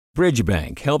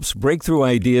Bridgebank helps breakthrough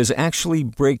ideas actually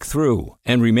break through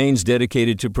and remains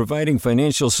dedicated to providing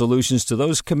financial solutions to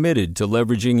those committed to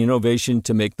leveraging innovation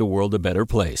to make the world a better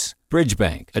place.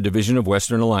 Bridgebank, a division of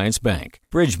Western Alliance Bank.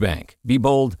 Bridgebank. Be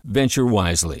bold, venture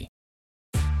wisely.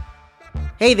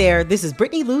 Hey there, this is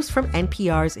Brittany Luce from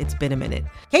NPR's It's Been a Minute.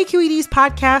 KQED's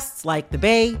podcasts like The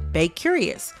Bay, Bay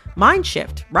Curious, Mind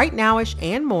Shift, Right Nowish,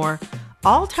 and more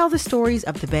all tell the stories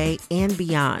of the Bay and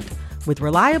beyond with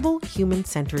reliable,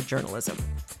 human-centered journalism.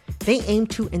 They aim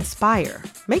to inspire,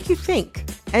 make you think,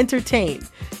 entertain,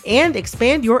 and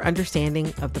expand your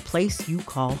understanding of the place you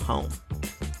call home.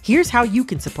 Here's how you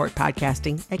can support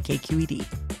podcasting at KQED.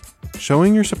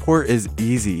 Showing your support is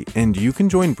easy, and you can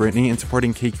join Brittany in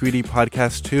supporting KQED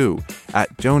Podcast too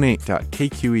at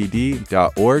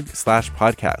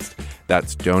donate.kqed.org/podcast.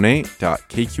 That's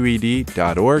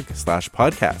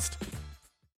donate.kqed.org/podcast.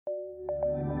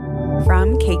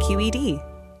 From KQED.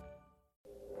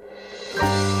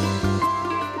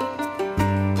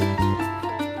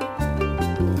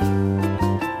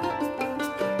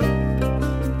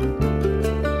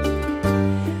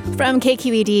 From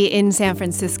KQED in San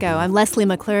Francisco, I'm Leslie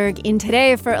McClurg, in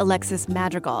today for Alexis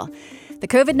Madrigal. The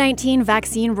COVID-19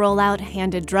 vaccine rollout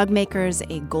handed drug makers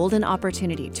a golden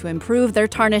opportunity to improve their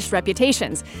tarnished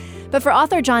reputations. But for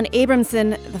author John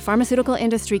Abramson, the pharmaceutical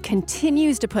industry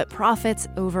continues to put profits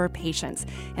over patients,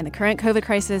 and the current COVID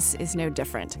crisis is no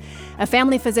different. A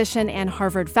family physician and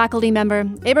Harvard faculty member,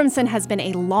 Abramson has been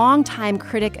a longtime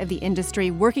critic of the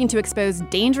industry, working to expose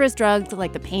dangerous drugs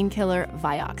like the painkiller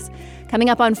Vioxx. Coming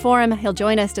up on Forum, he'll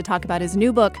join us to talk about his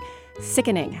new book,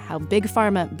 Sickening: How Big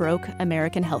Pharma Broke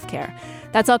American Healthcare.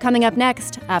 That's all coming up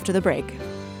next after the break.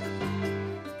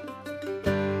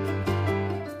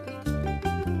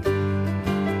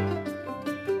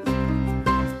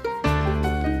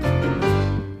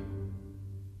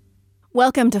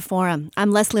 Welcome to Forum.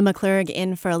 I'm Leslie McClurg,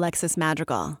 in for Alexis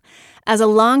Madrigal. As a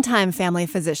longtime family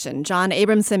physician, John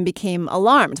Abramson became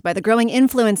alarmed by the growing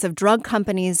influence of drug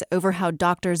companies over how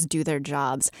doctors do their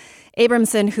jobs.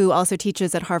 Abramson, who also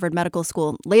teaches at Harvard Medical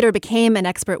School, later became an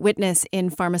expert witness in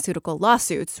pharmaceutical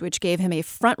lawsuits, which gave him a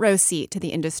front-row seat to the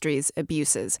industry's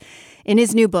abuses. In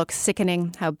his new book,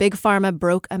 Sickening: How Big Pharma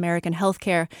Broke American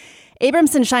Healthcare,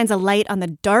 Abramson shines a light on the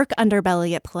dark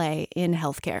underbelly at play in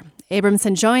healthcare.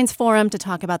 Abramson joins Forum to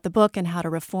talk about the book and how to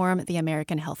reform the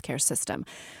American healthcare system.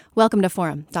 Welcome to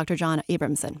Forum, Dr. John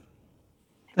Abramson.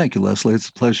 Thank you, Leslie. It's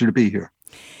a pleasure to be here.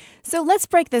 So let's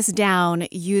break this down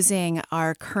using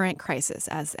our current crisis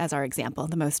as our example,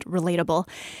 the most relatable.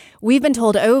 We've been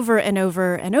told over and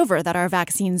over and over that our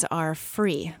vaccines are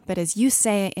free. But as you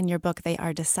say in your book, they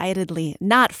are decidedly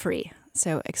not free.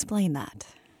 So explain that.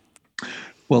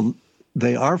 Well,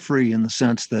 they are free in the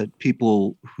sense that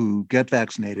people who get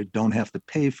vaccinated don't have to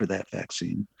pay for that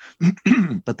vaccine.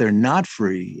 But they're not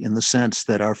free in the sense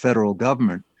that our federal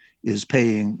government is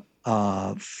paying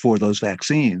for those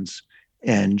vaccines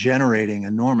and generating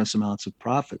enormous amounts of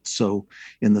profits. So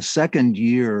in the second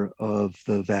year of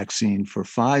the vaccine for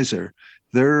Pfizer,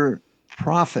 their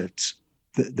profits,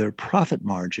 their profit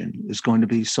margin is going to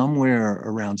be somewhere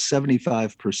around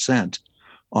 75%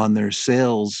 on their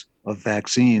sales of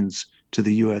vaccines to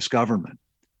the U.S. government.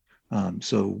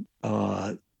 So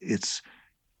it's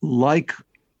like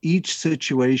each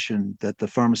situation that the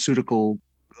pharmaceutical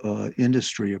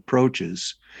industry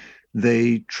approaches,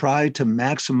 they try to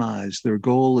maximize, their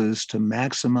goal is to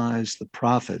maximize the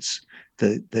profits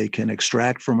that they can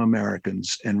extract from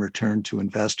Americans and return to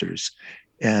investors.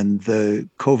 And the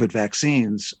COVID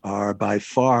vaccines are by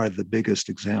far the biggest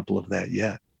example of that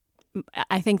yet.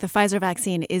 I think the Pfizer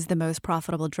vaccine is the most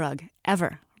profitable drug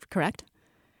ever, correct?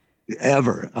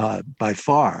 Ever, by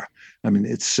far. I mean,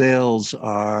 its sales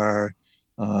are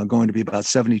going to be about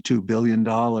 $72 billion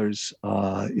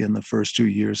in the first 2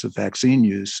 years of vaccine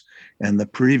use. And the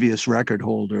previous record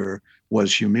holder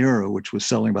was Humira, which was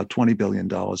selling about $20 billion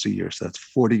a year. So that's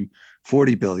 40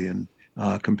 billion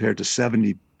compared to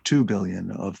 72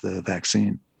 billion of the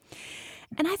vaccine.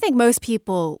 And I think most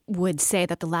people would say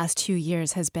that the last 2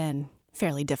 years has been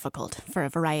fairly difficult for a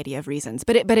variety of reasons.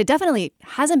 But it definitely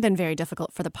hasn't been very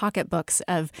difficult for the pocketbooks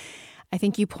of, I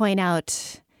think you point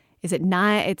out, is it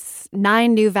nine? It's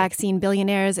 9 new vaccine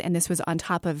billionaires, and this was on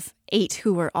top of 8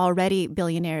 who were already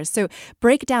billionaires. So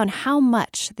break down how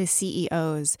much the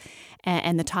CEOs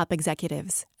and the top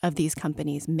executives of these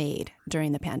companies made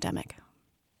during the pandemic.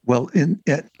 Well,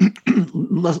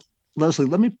 Leslie,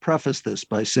 let me preface this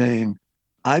by saying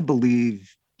I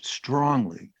believe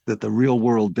strongly that the real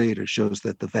world data shows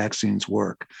that the vaccines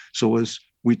work. So as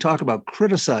we talk about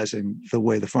criticizing the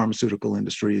way the pharmaceutical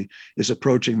industry is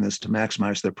approaching this to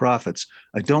maximize their profits,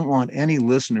 I don't want any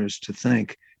listeners to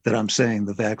think that I'm saying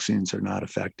the vaccines are not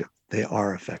effective. They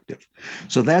are effective.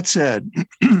 So that said,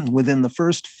 within the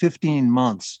first 15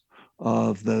 months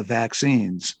of the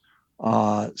vaccines,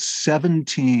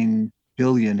 17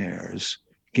 billionaires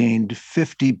gained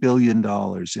 $50 billion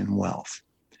in wealth.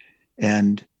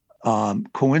 And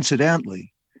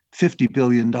coincidentally, $50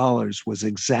 billion was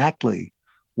exactly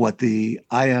what the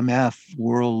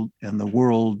IMF and the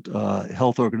World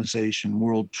Health Organization,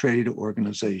 World Trade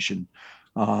Organization,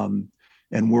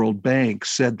 and World Bank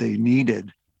said they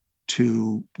needed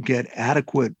to get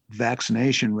adequate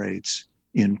vaccination rates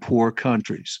in poor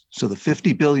countries. So the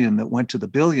 50 billion that went to the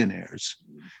billionaires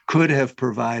could have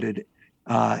provided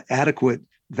adequate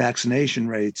vaccination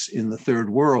rates in the third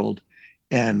world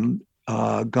and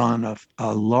gone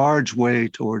a large way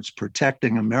towards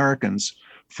protecting Americans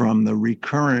from the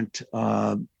recurrent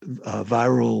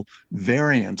viral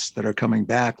variants that are coming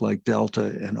back, like Delta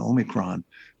and Omicron.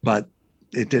 But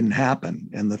it didn't happen,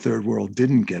 and the third world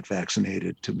didn't get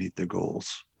vaccinated to meet their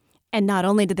goals. And not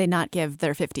only did they not give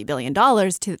their $50 billion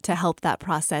to help that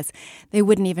process, they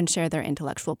wouldn't even share their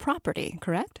intellectual property,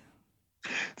 correct?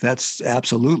 That's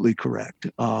absolutely correct.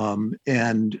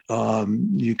 And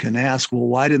you can ask, well,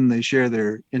 why didn't they share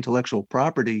their intellectual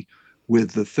property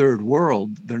with the third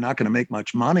world? They're not going to make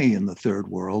much money in the third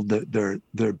world.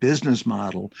 Their business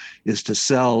model is to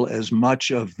sell as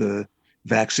much of the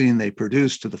vaccine they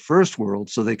produce to the first world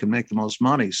so they can make the most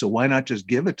money. So why not just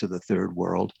give it to the third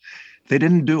world? They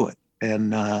didn't do it.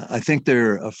 And I think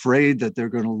they're afraid that they're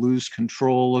going to lose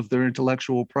control of their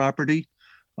intellectual property.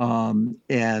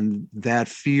 And that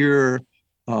fear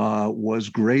was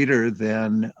greater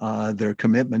than their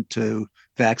commitment to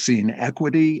vaccine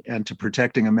equity and to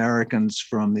protecting Americans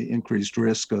from the increased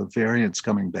risk of variants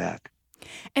coming back.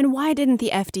 And why didn't the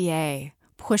FDA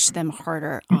push them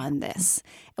harder on this?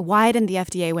 Why didn't the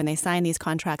FDA, when they signed these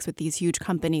contracts with these huge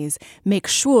companies, make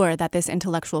sure that this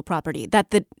intellectual property,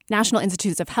 that the National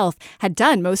Institutes of Health had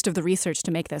done most of the research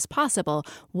to make this possible?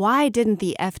 Why didn't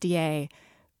the FDA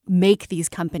make these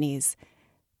companies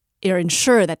or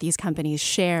ensure that these companies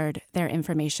shared their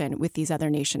information with these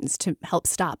other nations to help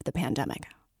stop the pandemic?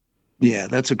 Yeah,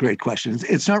 that's a great question.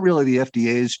 It's not really the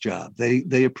FDA's job.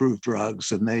 They approve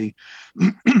drugs and they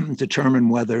determine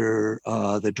whether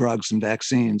the drugs and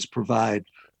vaccines provide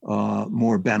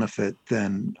more benefit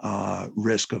than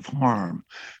risk of harm.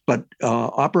 But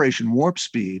Operation Warp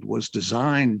Speed was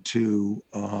designed to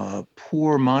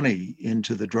pour money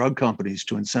into the drug companies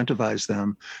to incentivize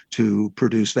them to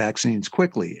produce vaccines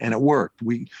quickly. And it worked.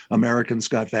 Americans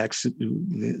got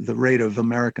the rate of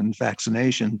American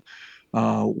vaccination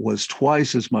was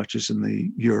twice as much as in the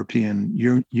European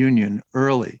Union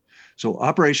early. So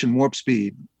Operation Warp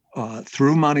Speed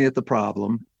threw money at the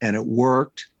problem, and it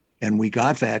worked, and we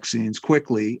got vaccines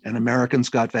quickly, and Americans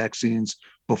got vaccines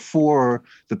before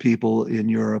the people in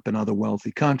Europe and other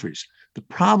wealthy countries. The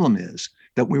problem is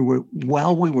that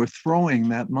while we were throwing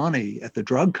that money at the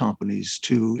drug companies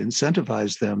to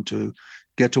incentivize them to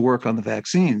get to work on the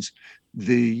vaccines,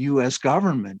 the U.S.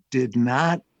 government did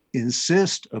not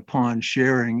insist upon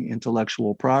sharing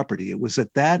intellectual property. It was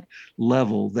at that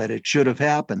level that it should have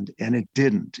happened, and it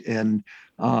didn't. And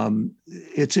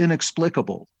it's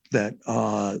inexplicable that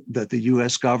the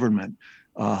U.S. government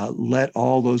let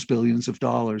all those billions of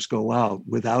dollars go out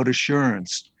without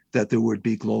assurance that there would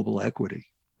be global equity.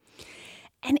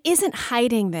 And isn't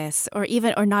hiding this or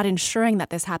not ensuring that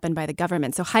this happened by the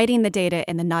government, so hiding the data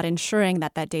and then not ensuring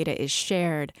that that data is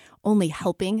shared, only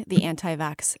helping the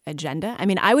anti-vax agenda? I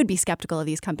mean, I would be skeptical of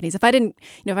these companies if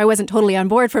I wasn't totally on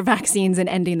board for vaccines and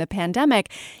ending the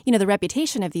pandemic. The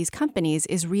reputation of these companies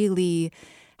is really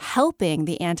helping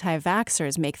the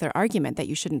anti-vaxxers make their argument that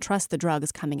you shouldn't trust the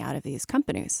drugs coming out of these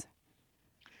companies.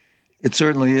 It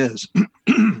certainly is.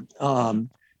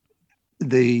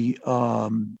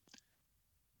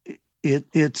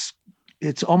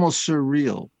 It's almost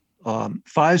surreal.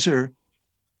 Pfizer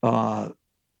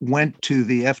went to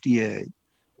the FDA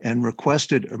and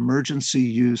requested emergency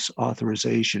use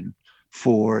authorization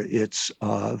for its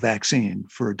vaccine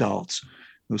for adults.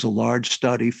 It was a large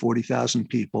study, 40,000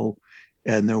 people,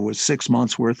 and there was 6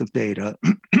 months worth of data.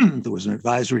 There was an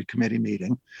advisory committee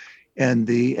meeting, and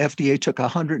the FDA took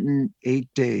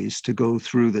 108 days to go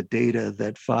through the data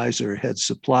that Pfizer had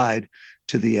supplied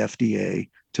to the FDA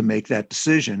to make that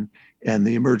decision. And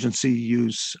the emergency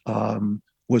use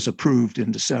was approved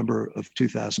in December of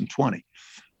 2020.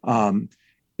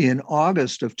 In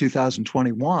August of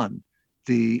 2021,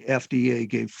 the FDA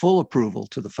gave full approval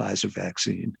to the Pfizer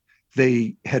vaccine.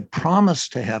 They had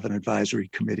promised to have an advisory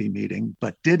committee meeting,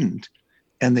 but didn't.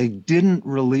 And they didn't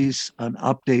release an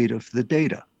update of the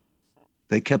data.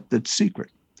 They kept it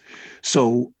secret.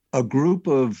 So a group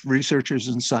of researchers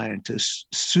and scientists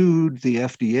sued the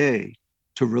FDA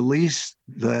to release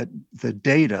the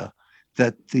data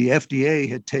that the FDA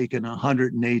had taken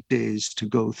 108 days to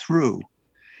go through.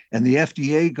 And the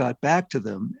FDA got back to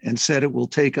them and said it will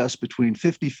take us between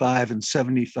 55 and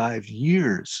 75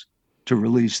 years to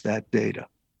release that data.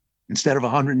 Instead of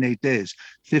 108 days,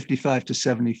 55 to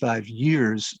 75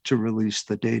 years to release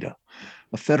the data.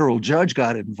 A federal judge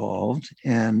got involved,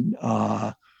 and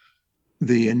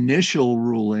the initial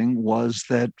ruling was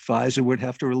that Pfizer would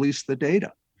have to release the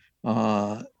data.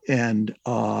 It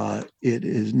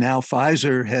is now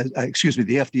Pfizer has, the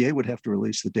FDA would have to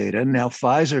release the data. And now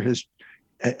Pfizer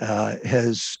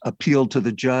has appealed to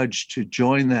the judge to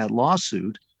join that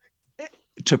lawsuit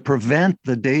to prevent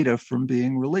the data from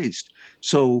being released.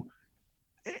 So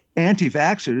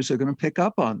anti-vaxxers are going to pick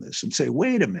up on this and say,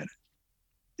 wait a minute,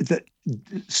 the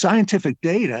scientific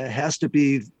data has to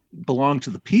belong to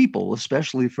the people,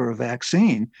 especially for a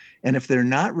vaccine. And if they're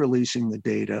not releasing the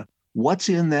data, what's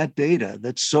in that data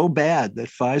that's so bad that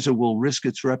Pfizer will risk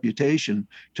its reputation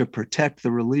to protect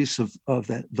the release of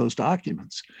those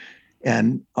documents?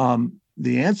 And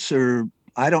the answer,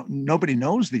 nobody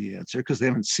knows the answer because they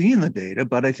haven't seen the data.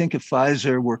 But I think if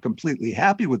Pfizer were completely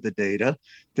happy with the data,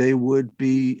 they would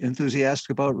be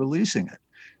enthusiastic about releasing it.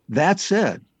 That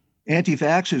said,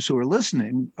 anti-vaxxers who are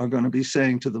listening are going to be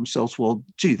saying to themselves, well,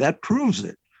 gee, that proves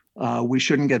it. We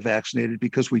shouldn't get vaccinated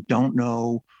because we don't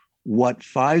know what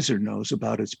Pfizer knows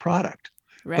about its product.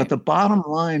 Right. But the bottom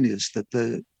line is that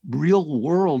the real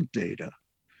world data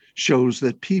shows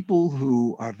that people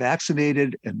who are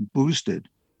vaccinated and boosted,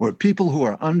 or people who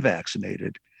are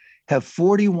unvaccinated, have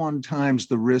 41 times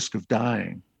the risk of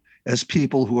dying as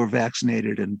people who are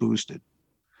vaccinated and boosted.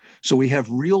 So we have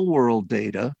real world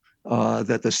data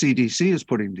that the CDC is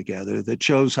putting together that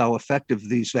shows how effective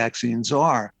these vaccines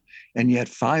are. And yet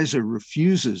Pfizer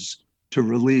refuses to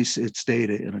release its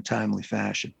data in a timely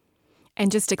fashion. And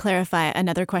just to clarify,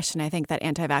 another question I think that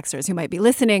anti-vaxxers who might be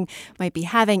listening might be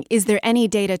having, is there any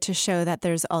data to show that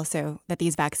that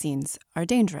these vaccines are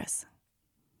dangerous?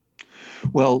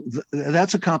 Well,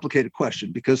 that's a complicated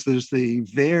question because there's the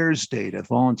VAERS data,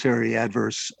 Voluntary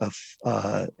Adverse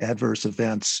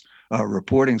Events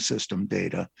Reporting System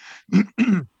data.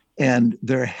 And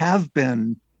there have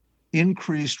been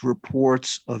increased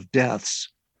reports of deaths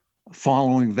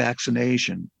following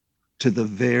vaccination to the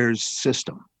VAERS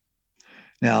system.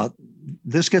 Now,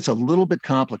 this gets a little bit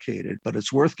complicated, but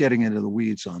it's worth getting into the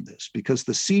weeds on this because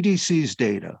the CDC's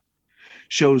data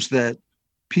shows that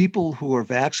people who are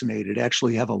vaccinated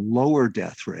actually have a lower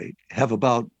death rate, have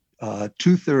about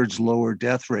 2/3 lower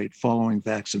death rate following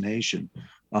vaccination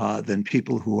than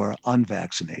people who are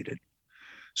unvaccinated.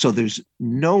 So there's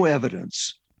no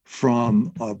evidence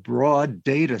from a broad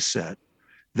data set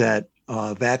that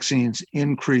vaccines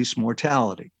increase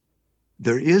mortality.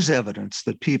 There is evidence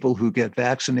that people who get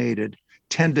vaccinated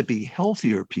tend to be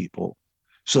healthier people,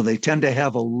 so they tend to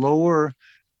have a lower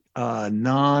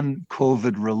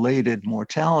non-COVID related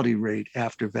mortality rate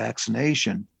after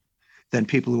vaccination than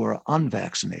people who are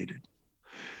unvaccinated.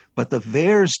 But the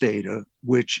VAERS data,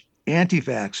 which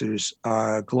anti-vaxxers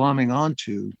are glomming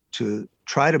onto to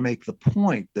try to make the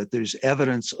point that there's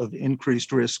evidence of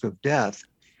increased risk of death,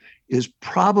 is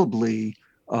probably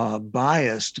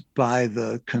biased by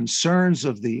the concerns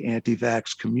of the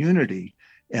anti-vax community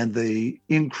and the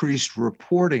increased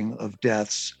reporting of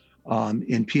deaths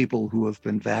in people who have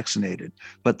been vaccinated.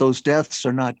 But those deaths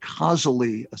are not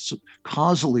causally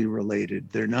related.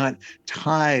 They're not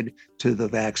tied to the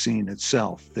vaccine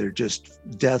itself. They're just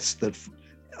deaths that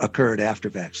occurred after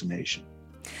vaccination.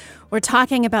 We're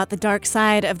talking about the dark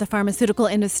side of the pharmaceutical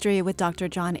industry with Dr.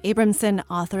 John Abramson,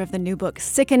 author of the new book,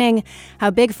 Sickening,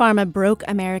 How Big Pharma Broke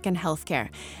American Healthcare.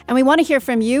 And we want to hear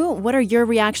from you. What are your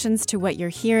reactions to what you're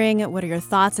hearing? What are your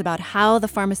thoughts about how the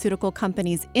pharmaceutical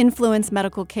companies influence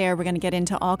medical care? We're going to get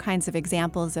into all kinds of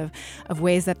examples of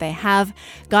ways that they have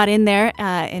got in there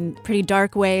in pretty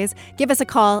dark ways. Give us a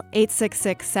call,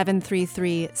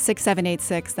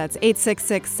 866-733-6786. That's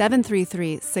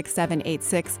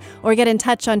 866-733-6786. Or get in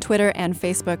touch on Twitter and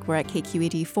Facebook. We're at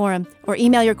KQED Forum, or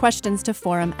email your questions to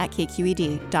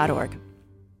forum@kqed.org.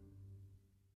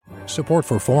 Support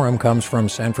for Forum comes from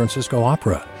San Francisco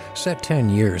Opera. Set 10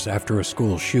 years after a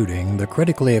school shooting, the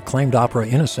critically acclaimed opera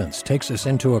Innocence takes us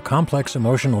into a complex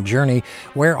emotional journey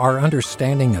where our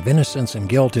understanding of innocence and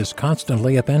guilt is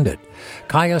constantly upended.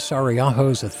 Kaya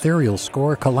Sariaho's ethereal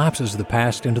score collapses the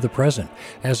past into the present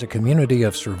as a community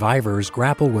of survivors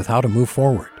grapple with how to move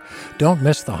forward. Don't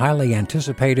miss the highly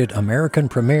anticipated American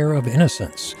premiere of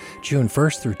Innocence, June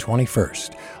 1st through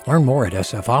 21st. Learn more at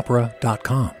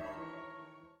sfopera.com.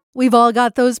 We've all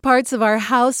got those parts of our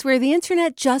house where the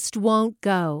internet just won't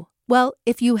go. Well,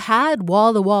 if you had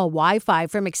wall-to-wall Wi-Fi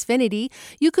from Xfinity,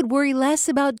 you could worry less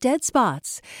about dead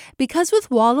spots. Because with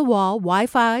wall-to-wall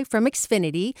Wi-Fi from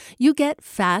Xfinity, you get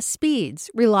fast speeds,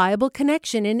 reliable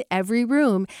connection in every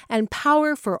room, and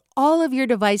power for all of your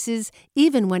devices,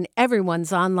 even when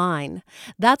everyone's online.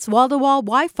 That's wall-to-wall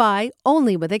Wi-Fi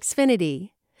only with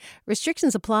Xfinity.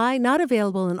 Restrictions apply, not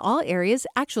available in all areas.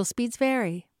 Actual speeds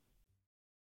vary.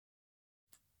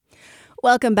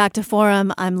 Welcome back to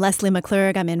Forum. I'm Leslie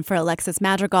McClurg. I'm in for Alexis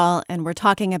Madrigal, and we're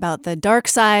talking about the dark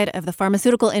side of the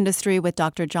pharmaceutical industry with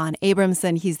Dr. John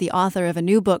Abramson. He's the author of a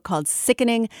new book called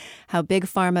Sickening: How Big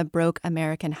Pharma Broke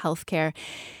American Healthcare.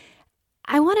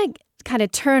 I want to kind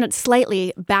of turn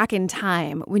slightly back in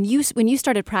time. When you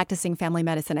started practicing family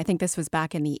medicine, I think this was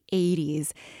back in the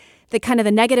 80s,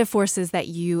 the negative forces that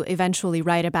you eventually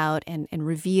write about and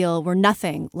reveal were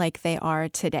nothing like they are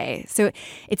today. So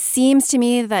it seems to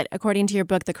me that, according to your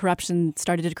book, the corruption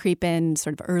started to creep in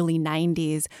sort of early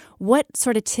 90s. What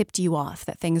sort of tipped you off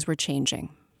that things were changing?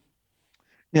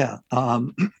 Yeah.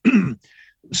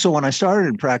 So when I started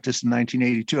in practice in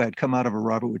 1982, I'd come out of a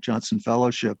Robert Wood Johnson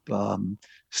Fellowship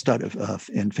study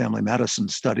in family medicine,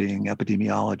 studying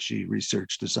epidemiology,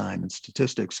 research design, and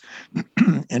statistics.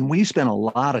 And we spent a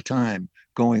lot of time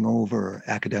going over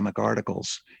academic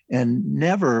articles and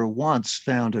never once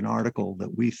found an article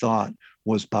that we thought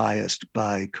was biased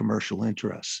by commercial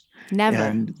interests. Never.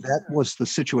 And that was the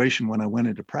situation when I went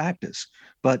into practice.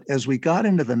 But as we got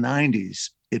into the 90s,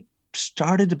 it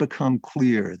started to become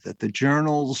clear that the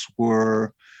journals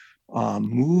were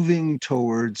moving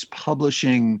towards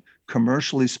publishing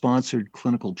commercially sponsored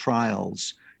clinical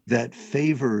trials that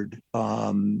favored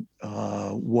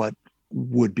what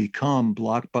would become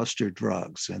blockbuster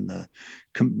drugs. And the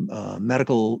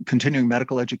continuing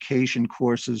medical education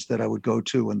courses that I would go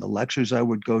to and the lectures I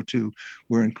would go to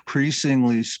were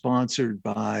increasingly sponsored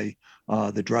by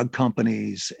the drug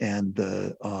companies, and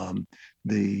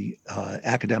the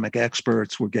academic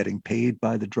experts were getting paid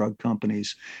by the drug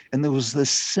companies. And there was this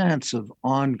sense of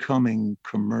oncoming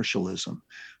commercialism.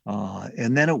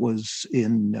 And then it was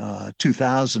in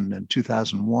 2000 and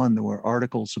 2001, there were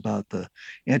articles about the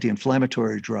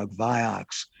anti-inflammatory drug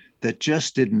Vioxx that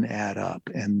just didn't add up.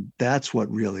 And that's what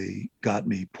really got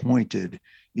me pointed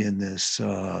in this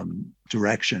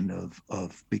direction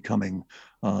of becoming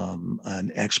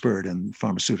an expert in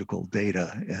pharmaceutical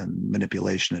data and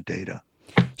manipulation of data.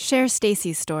 Share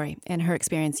Stacy's story and her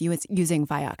experience using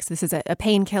Vioxx. This is a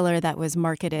painkiller that was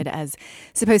marketed as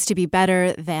supposed to be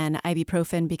better than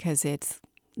ibuprofen because it's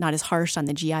not as harsh on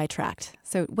the GI tract.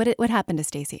 So what happened to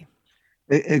Stacy?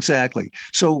 Exactly.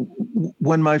 So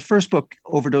when my first book,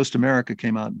 Overdosed America,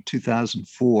 came out in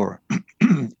 2004,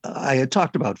 I had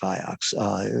talked about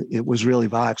Vioxx. It was really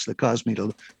Vioxx that caused me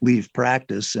to leave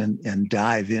practice and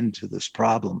dive into this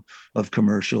problem of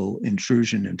commercial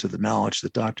intrusion into the knowledge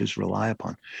that doctors rely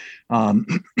upon.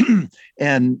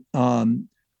 And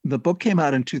the book came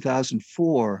out in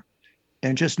 2004.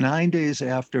 And just 9 days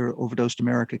after Overdosed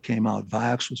America came out,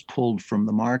 Vioxx was pulled from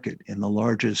the market in the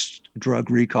largest drug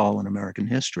recall in American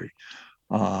history.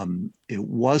 It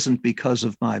wasn't because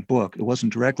of my book. It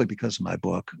wasn't directly because of my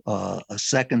book. A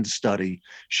second study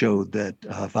showed that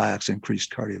Vioxx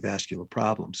increased cardiovascular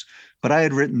problems. But I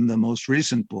had written the most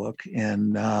recent book,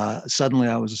 and suddenly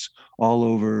I was all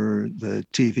over the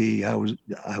TV.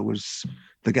 I was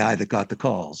the guy that got the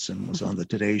calls and was on the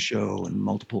Today Show and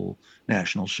multiple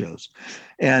national shows.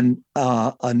 And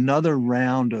another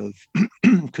round of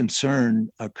concern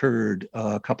occurred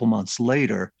a couple months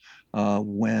later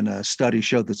when a study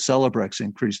showed that Celebrex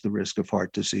increased the risk of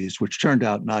heart disease, which turned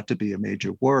out not to be a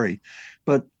major worry.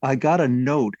 But I got a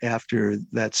note after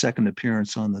that second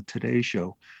appearance on the Today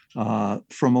Show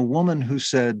from a woman who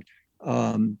said,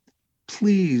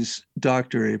 please,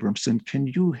 Dr. Abramson, can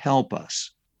you help us?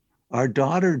 Our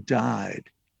daughter died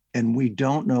and we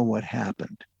don't know what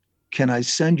happened. Can I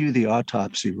send you the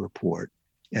autopsy report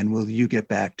and will you get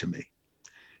back to me?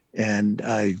 And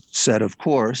I said, of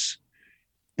course.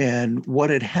 And what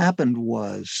had happened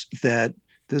was that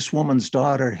this woman's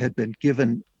daughter had been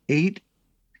given 8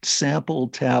 sample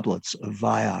tablets of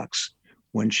Vioxx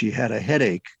when she had a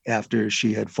headache after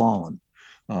she had fallen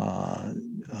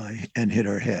and hit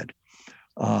her head.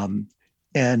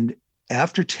 And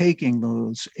after taking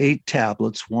those 8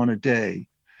 tablets, one a day,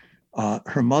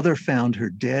 her mother found her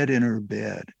dead in her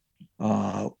bed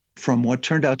from what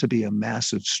turned out to be a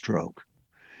massive stroke.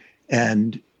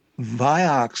 And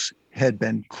Vioxx had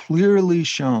been clearly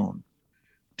shown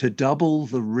to double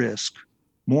the risk,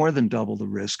 more than double the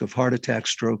risk of heart attacks,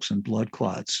 strokes, and blood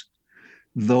clots,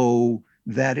 though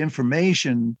that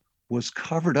information was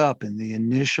covered up in the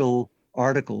initial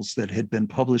articles that had been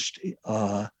published,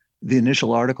 the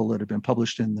initial article that had been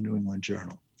published in the New England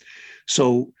Journal.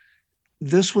 So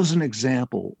this was an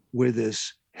example where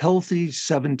this healthy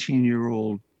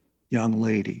 17-year-old young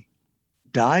lady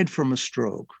died from a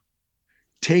stroke,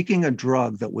 taking a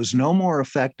drug that was no more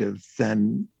effective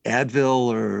than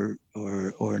Advil or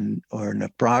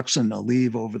naproxen,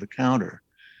 Aleve over the counter,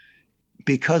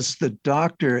 because the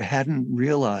doctor hadn't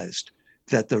realized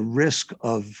that the risk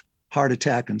of heart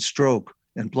attack and stroke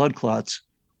and blood clots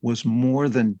was more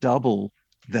than double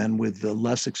than with the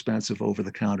less expensive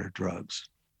over-the-counter drugs.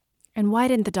 And why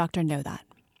didn't the doctor know that?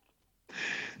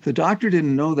 The doctor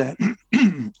didn't know that.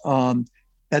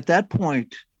 At that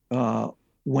point,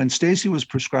 when Stacy was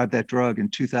prescribed that drug in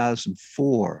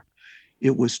 2004,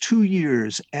 it was 2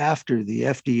 years after the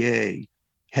FDA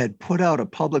had put out a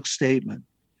public statement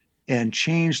and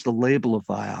changed the label of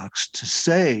Vioxx to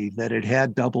say that it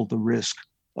had doubled the risk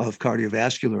of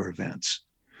cardiovascular events.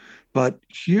 But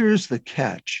here's the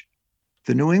catch.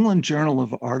 The New England Journal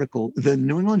of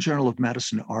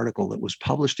Medicine article that was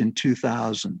published in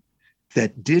 2000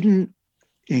 that didn't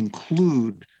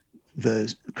include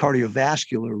the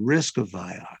cardiovascular risk of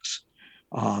Vioxx,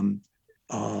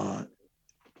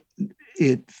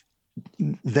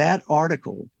 that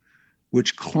article,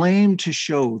 which claimed to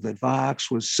show that Vioxx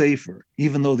was safer,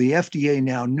 even though the FDA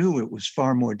now knew it was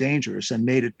far more dangerous and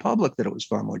made it public that it was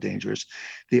far more dangerous,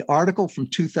 the article from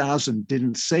 2000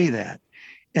 didn't say that.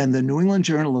 And the New England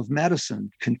Journal of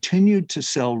Medicine continued to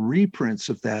sell reprints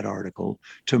of that article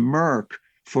to Merck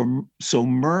so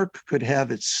Merck could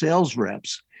have its sales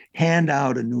reps hand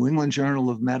out a New England Journal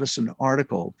of Medicine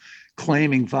article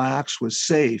claiming Vioxx was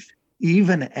safe,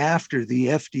 even after the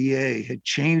FDA had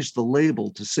changed the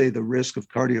label to say the risk of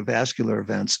cardiovascular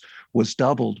events was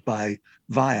doubled by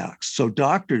Vioxx. So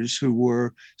doctors who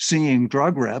were seeing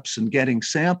drug reps and getting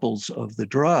samples of the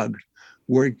drug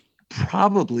were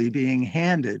probably being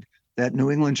handed that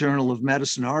New England Journal of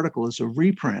Medicine article as a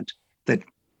reprint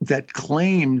that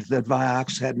claimed that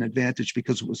Vioxx had an advantage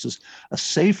because it was a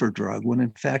safer drug, when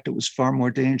in fact it was far more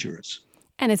dangerous.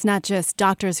 And it's not just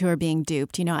doctors who are being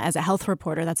duped. You know, as a health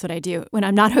reporter, that's what I do. When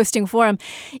I'm not hosting Forum,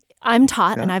 I'm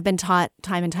taught, and I've been taught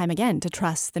time and time again, to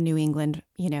trust the New England,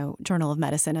 Journal of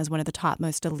Medicine as one of the top,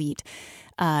 most elite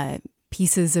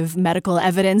pieces of medical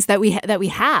evidence that we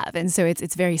have. And so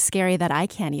it's very scary that I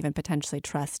can't even potentially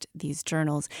trust these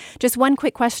journals. Just one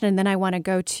quick question, and then I want to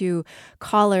go to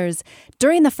callers.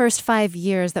 During the first 5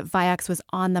 years that Vioxx was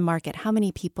on the market, how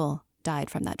many people died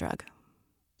from that drug?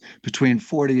 Between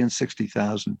 40 and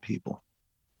 60,000 people.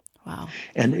 Wow.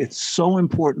 And it's so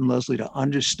important, Leslie, to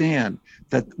understand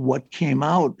that what came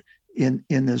out in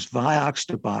this Vioxx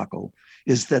debacle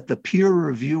is that the peer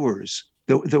reviewers,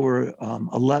 there were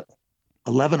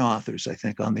 11 authors, I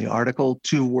think, on the article.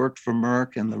 2 worked for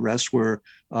Merck, and the rest were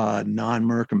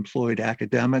non-Merck employed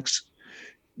academics.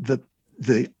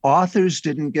 The authors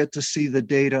didn't get to see the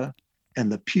data,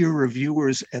 and the peer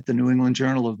reviewers at the New England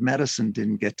Journal of Medicine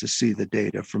didn't get to see the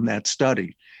data from that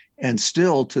study. And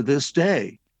still to this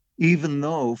day, even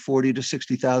though 40 to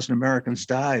 60,000 Americans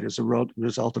died as a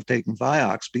result of taking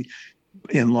Vioxx,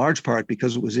 in large part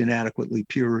because it was inadequately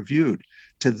peer reviewed,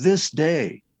 to this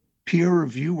day, peer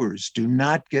reviewers do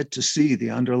not get to see the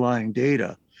underlying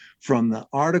data from the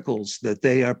articles that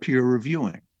they are peer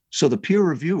reviewing. So the peer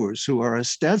reviewers, who are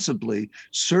ostensibly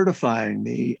certifying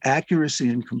the accuracy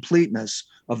and completeness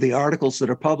of the articles that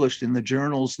are published in the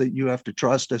journals that you have to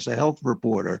trust as a health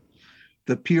reporter,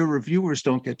 the peer reviewers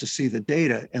don't get to see the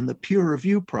data, and the peer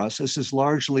review process is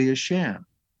largely a sham.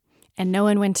 And no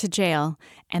one went to jail,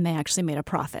 and they actually made a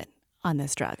profit on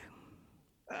this drug.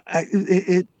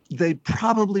 They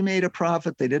probably made a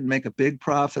profit. They didn't make a big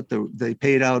profit. They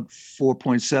paid out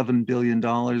 $4.7 billion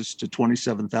to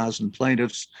 27,000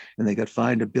 plaintiffs, and they got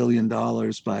fined $1 billion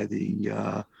by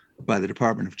the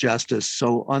Department of Justice.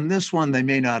 So on this one, they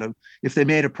may not have. If they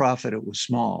made a profit, it was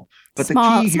small. But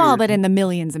small, but in the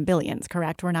millions and billions,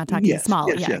 correct? We're not talking small.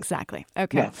 Yes. Exactly.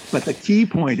 Okay. Yeah. But the key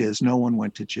point is no one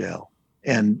went to jail.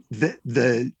 And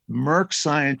the Merck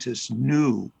scientists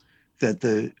knew that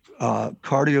the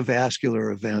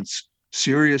cardiovascular events,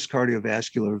 serious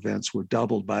cardiovascular events, were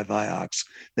doubled by Vioxx.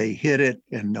 They hid it,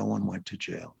 and no one went to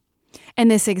jail. And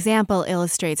this example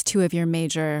illustrates 2 of your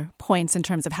major points in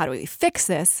terms of how do we fix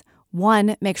this.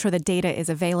 One, make sure the data is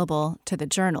available to the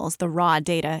journals, the raw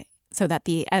data, so that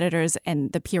the editors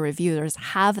and the peer reviewers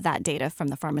have that data from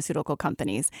the pharmaceutical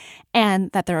companies, and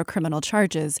that there are criminal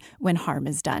charges when harm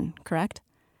is done, correct?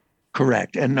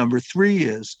 Correct. And number three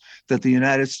is that the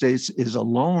United States is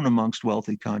alone amongst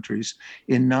wealthy countries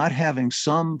in not having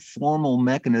some formal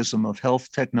mechanism of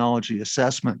health technology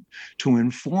assessment to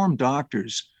inform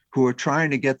doctors who are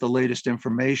trying to get the latest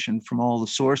information from all the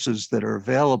sources that are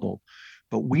available.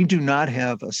 But we do not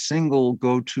have a single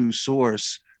go-to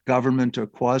source, government or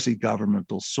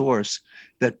quasi-governmental source,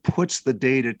 that puts the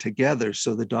data together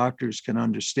so the doctors can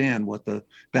understand what the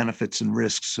benefits and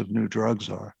risks of new drugs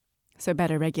are. So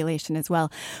better regulation as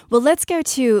well. Well, let's go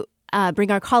to bring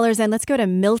our callers in. Let's go to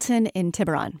Milton in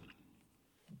Tiburon.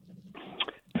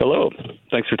 Hello.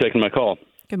 Thanks for taking my call.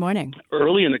 Good morning.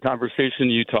 Early in the conversation,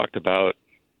 you talked about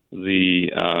the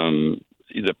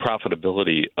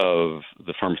profitability of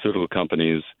the pharmaceutical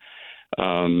companies.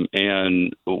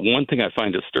 And one thing I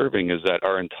find disturbing is that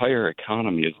our entire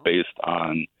economy is based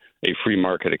on a free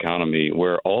market economy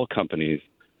where all companies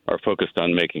are focused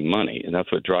on making money, and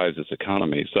that's what drives this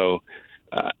economy. So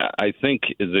I think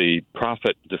the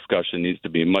profit discussion needs to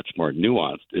be much more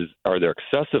nuanced. Are there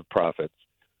excessive profits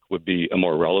would be a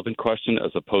more relevant question,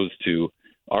 as opposed to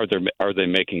are they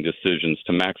making decisions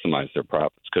to maximize their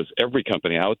profits? Because every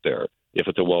company out there, if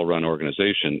it's a well-run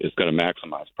organization, is going to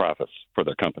maximize profits for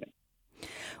their company.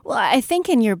 Well, I think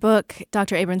in your book,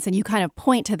 Dr. Abramson, you kind of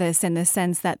point to this in the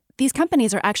sense that these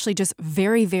companies are actually just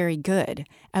very, very good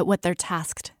at what they're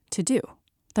tasked to do.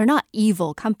 They're not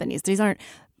evil companies. These aren't,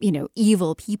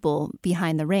 evil people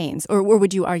behind the reins. Or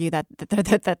would you argue that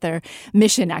their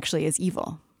mission actually is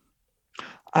evil?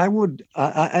 I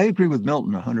agree with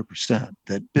Milton 100%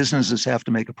 that businesses have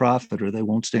to make a profit or they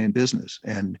won't stay in business.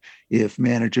 And if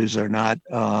managers are not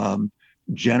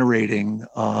generating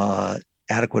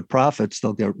adequate profits,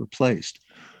 they'll get replaced.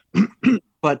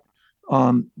 But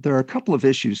there are a couple of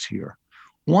issues here.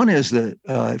 One is that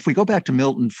if we go back to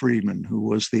Milton Friedman, who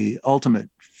was the ultimate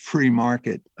free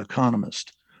market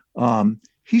economist,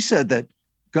 he said that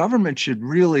government should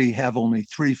really have only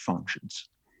three functions.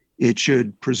 It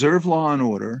should preserve law and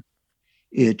order,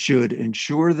 it should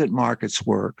ensure that markets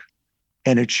work,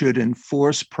 and it should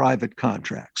enforce private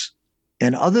contracts.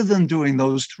 And other than doing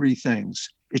those three things,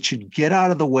 it should get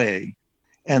out of the way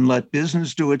and let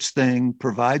business do its thing,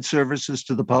 provide services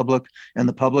to the public, and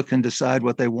the public can decide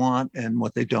what they want and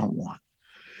what they don't want.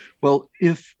 Well,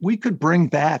 if we could bring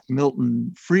back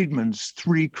Milton Friedman's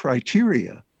three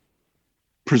criteria,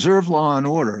 preserve law and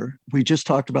order. We just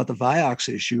talked about the Vioxx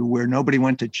issue where nobody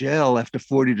went to jail after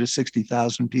 40 to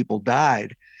 60,000 people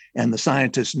died. And the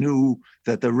scientists knew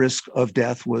that the risk of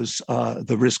death was,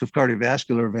 the risk of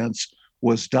cardiovascular events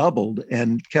was doubled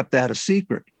and kept that a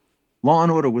secret. Law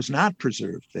and order was not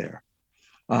preserved there.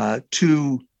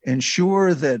 To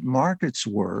ensure that markets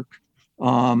work,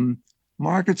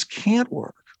 markets can't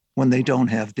work when they don't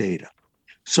have data.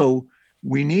 So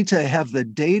we need to have the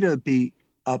data be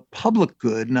a public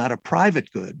good, not a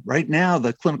private good. Right now,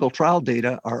 the clinical trial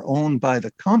data are owned by the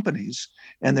companies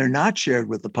and they're not shared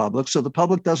with the public. So the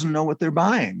public doesn't know what they're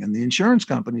buying and the insurance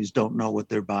companies don't know what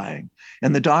they're buying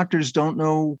and the doctors don't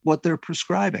know what they're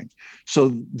prescribing.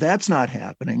 So that's not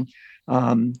happening.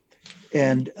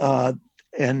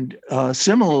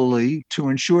 Similarly, to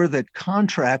ensure that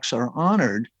contracts are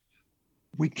honored,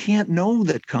 we can't know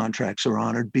that contracts are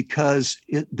honored because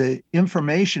the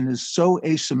information is so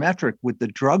asymmetric with the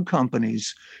drug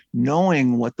companies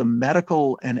knowing what the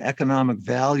medical and economic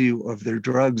value of their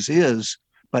drugs is,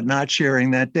 but not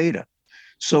sharing that data.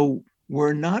 So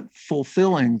we're not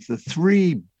fulfilling the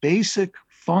three basic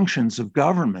functions of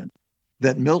government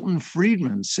that Milton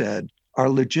Friedman said are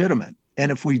legitimate.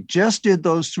 And if we just did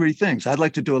those three things, I'd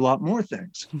like to do a lot more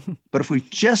things, but if we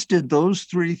just did those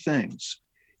three things,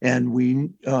 and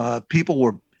people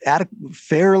were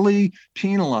fairly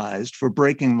penalized for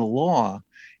breaking the law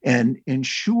and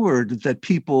ensured that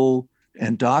people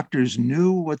and doctors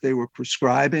knew what they were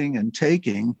prescribing and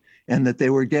taking and that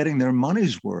they were getting their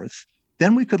money's worth,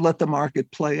 then we could let the market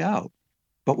play out.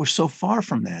 But we're so far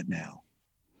from that now.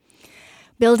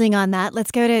 Building on that,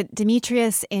 let's go to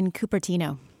Demetrius in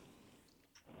Cupertino.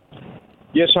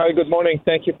 Yes, hi, good morning.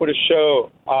 Thank you for the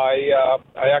show. I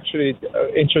actually,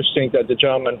 interesting that the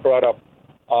gentleman brought up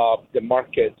the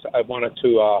market. I wanted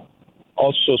to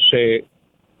also say,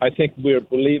 I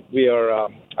believe we are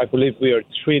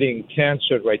treating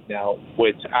cancer right now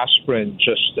with aspirin,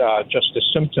 just the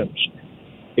symptoms.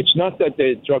 It's not that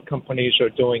the drug companies are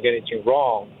doing anything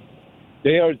wrong.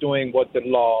 They are doing what the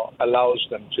law allows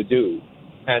them to do.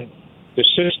 And the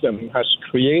system has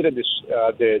created this,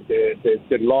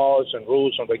 the laws and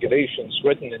rules and regulations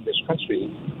written in this country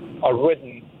are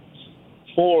written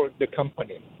for the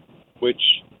company, which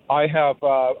I have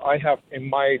in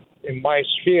my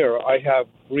sphere, I have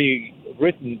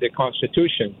rewritten the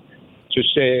Constitution to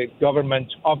say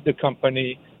government of the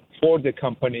company, for the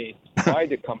company, by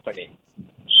the company.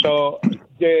 So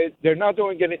they're not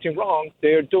doing anything wrong.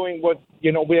 They're doing what,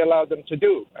 we allow them to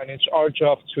do. And it's our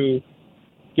job to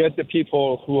get the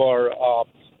people who are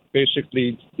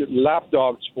basically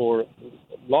lapdogs for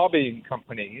lobbying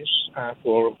companies,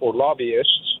 for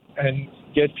lobbyists, and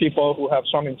get people who have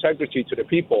some integrity to the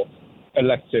people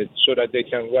elected so that they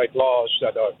can write laws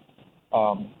that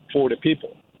are for the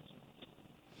people.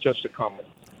 Just a comment.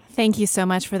 Thank you so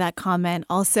much for that comment.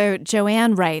 Also,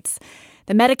 Joanne writes,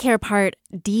 the Medicare Part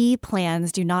D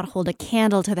plans do not hold a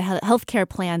candle to the healthcare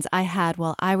plans I had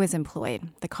while I was employed.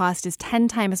 The cost is 10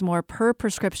 times more per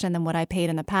prescription than what I paid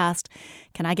in the past.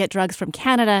 Can I get drugs from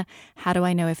Canada? How do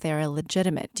I know if they're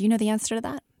legitimate? Do you know the answer to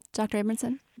that, Dr.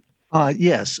 Abramson?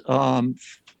 Yes.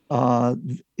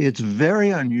 It's very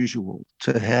unusual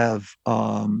to have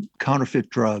counterfeit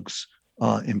drugs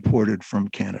imported from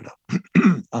Canada.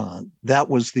 That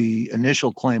was the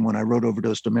initial claim when I wrote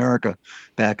Overdosed America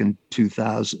back in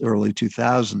early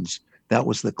 2000s. That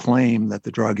was the claim that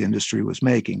the drug industry was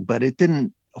making, but it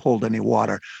didn't hold any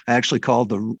water. I actually called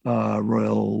the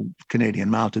Royal Canadian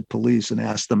Mounted Police and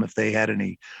asked them if they had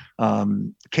any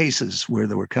cases where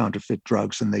there were counterfeit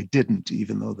drugs, and they didn't,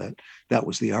 even though that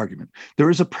was the argument. There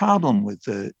is a problem with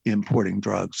importing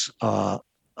drugs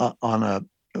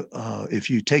if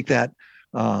you take that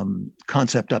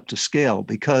concept up to scale,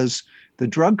 because the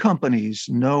drug companies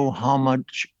know how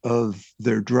much of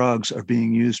their drugs are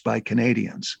being used by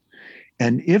Canadians.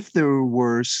 And if there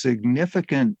were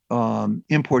significant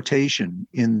importation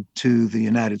into the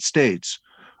United States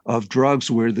of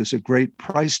drugs where there's a great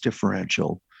price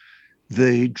differential,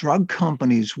 the drug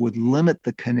companies would limit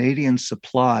the Canadian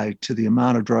supply to the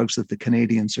amount of drugs that the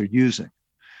Canadians are using.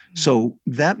 So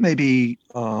that may be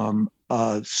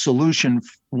a solution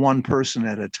one person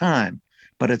at a time,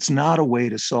 but it's not a way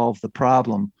to solve the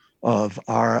problem of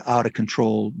our out of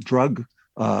control drug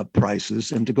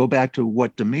prices. And to go back to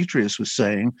what Demetrius was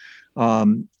saying,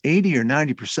 80 or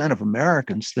 90% of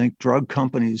Americans think drug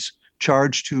companies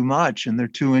charge too much and they're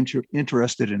too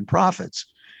interested in profits.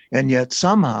 And yet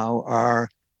somehow our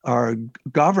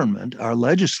government, our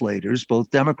legislators,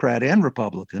 both Democrat and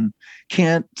Republican,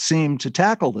 can't seem to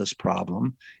tackle this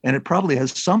problem. And it probably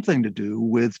has something to do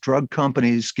with drug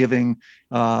companies giving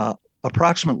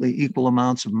approximately equal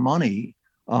amounts of money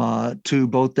to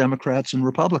both Democrats and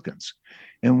Republicans.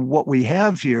 And what we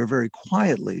have here very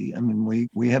quietly, I mean,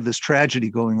 we have this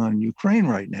tragedy going on in Ukraine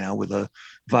right now with a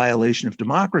violation of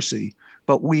democracy,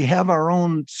 but we have our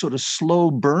own sort of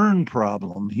slow burn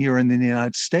problem here in the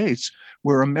United States,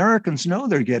 where Americans know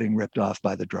they're getting ripped off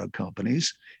by the drug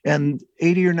companies, and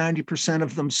 80 or 90%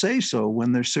 of them say so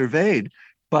when they're surveyed.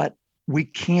 But we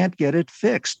can't get it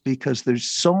fixed because there's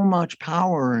so much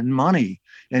power and money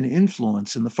and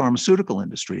influence in the pharmaceutical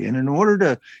industry. And in order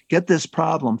to get this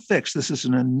problem fixed, this is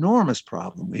an enormous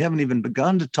problem. We haven't even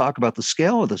begun to talk about the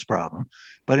scale of this problem.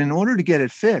 But in order to get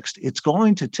it fixed, it's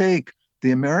going to take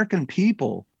the American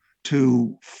people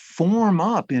to form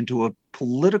up into a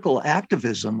political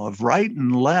activism of right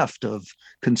and left, of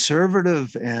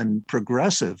conservative and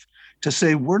progressive, to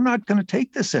say, we're not going to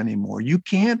take this anymore. You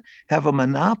can't have a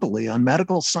monopoly on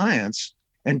medical science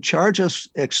and charge us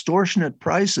extortionate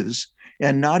prices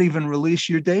and not even release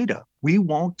your data. We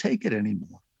won't take it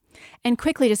anymore. And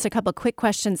quickly, just a couple quick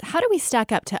questions. How do we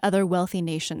stack up to other wealthy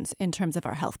nations in terms of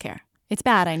our healthcare? It's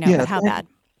bad, I know, but how bad?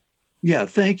 Yeah,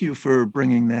 thank you for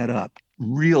bringing that up.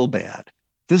 Real bad.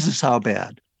 This is how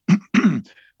bad.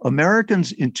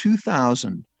 Americans in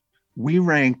 2000, we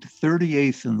ranked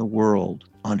 38th in the world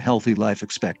on healthy life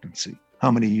expectancy.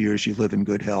 How many years you live in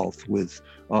good health with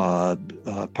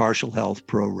partial health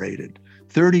prorated.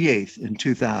 38th in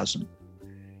 2000.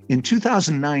 In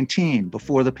 2019,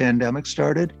 before the pandemic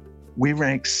started, we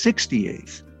ranked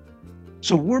 68th.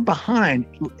 So we're behind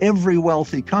every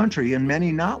wealthy country and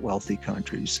many not wealthy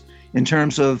countries in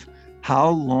terms of how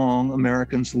long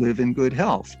Americans live in good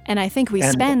health. And I think we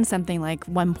spend something like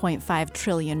 1.5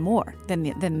 trillion more than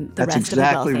the rest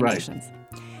exactly of the wealthy right. nations.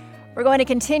 We're going to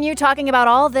continue talking about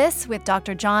all this with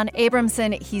Dr. John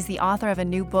Abramson. He's the author of a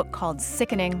new book called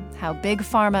Sickening: How Big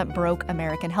Pharma Broke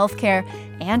American Healthcare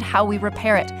and How We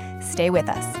Repair It. Stay with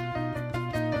us.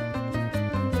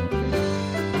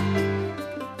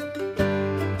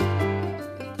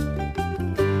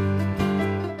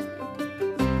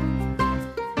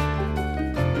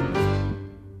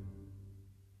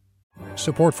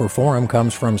 Support for Forum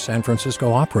comes from San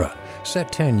Francisco Opera.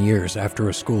 Set 10 years after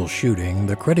a school shooting,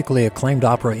 the critically acclaimed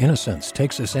opera Innocence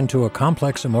takes us into a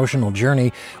complex emotional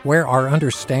journey where our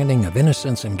understanding of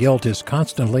innocence and guilt is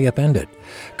constantly upended.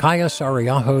 Kaya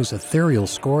Sariaho's ethereal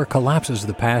score collapses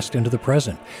the past into the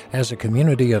present as a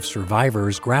community of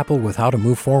survivors grapple with how to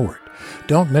move forward.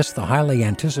 Don't miss the highly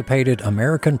anticipated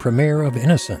American premiere of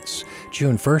Innocence,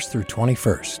 June 1st through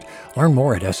 21st. Learn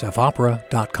more at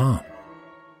sfopera.com.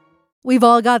 We've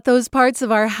all got those parts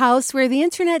of our house where the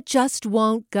internet just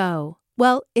won't go.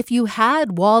 Well, if you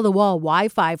had wall-to-wall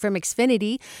Wi-Fi from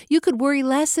Xfinity, you could worry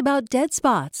less about dead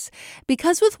spots.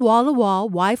 Because with wall-to-wall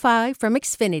Wi-Fi from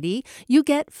Xfinity, you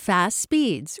get fast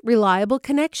speeds, reliable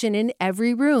connection in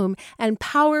every room, and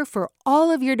power for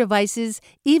all of your devices,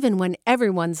 even when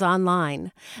everyone's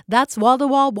online. That's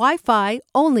wall-to-wall Wi-Fi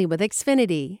only with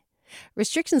Xfinity.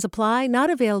 Restrictions apply,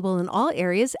 not available in all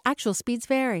areas. Actual speeds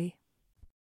vary.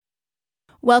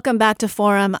 Welcome back to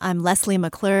Forum. I'm Leslie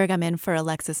McClurg. I'm in for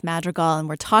Alexis Madrigal, and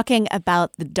we're talking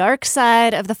about the dark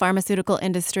side of the pharmaceutical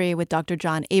industry with Dr.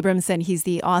 John Abramson. He's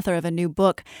the author of a new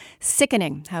book,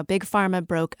 Sickening: How Big Pharma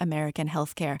Broke American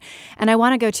Healthcare. And I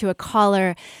want to go to a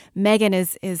caller. Megan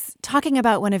is talking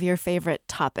about one of your favorite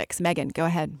topics. Megan, go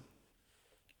ahead.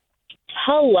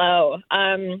 Hello.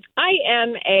 I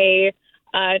am a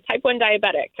type 1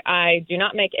 diabetic. I do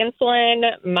not make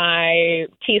insulin. My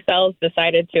T cells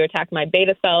decided to attack my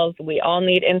beta cells. We all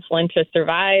need insulin to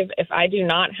survive. If I do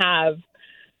not have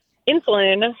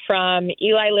insulin from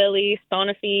Eli Lilly,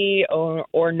 Sanofi,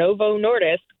 or Novo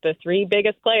Nordisk, the three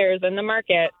biggest players in the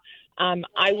market,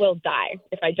 I will die.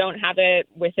 If I don't have it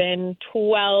within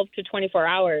 12 to 24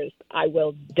 hours, I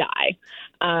will die.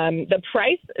 The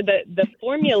price, the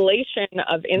formulation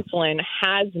of insulin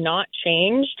has not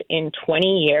changed in 20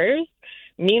 years.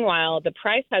 Meanwhile, the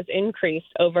price has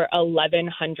increased over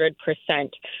 1,100%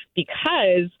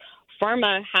 because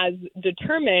pharma has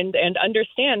determined and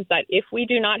understands that if we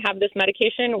do not have this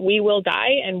medication, we will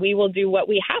die, and we will do what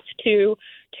we have to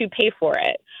pay for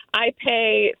it. I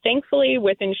pay, thankfully,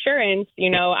 with insurance,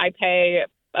 I pay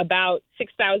about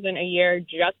 $6,000 a year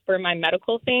just for my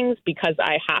medical things because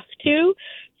I have to.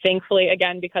 Thankfully,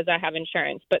 again, because I have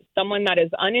insurance. But someone that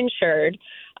is uninsured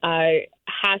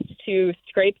has to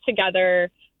scrape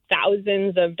together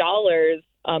thousands of dollars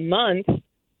a month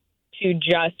to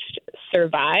just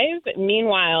survive.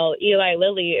 Meanwhile, Eli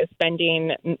Lilly is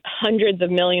spending hundreds of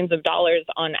millions of dollars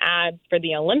on ads for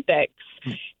the Olympics,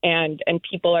 and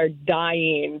people are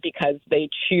dying because they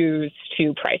choose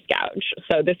to price gouge.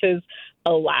 So this is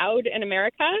allowed in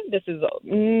America. This is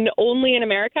only in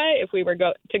America. If we were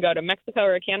to go to Mexico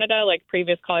or Canada, like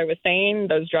previous caller was saying,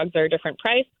 those drugs are a different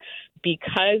price.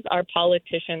 Because our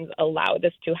politicians allow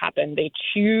this to happen, they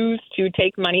choose to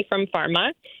take money from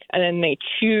pharma, and then they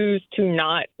choose to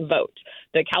not vote.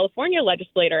 The California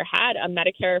legislator had a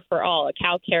Medicare for all, a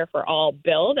CalCare for all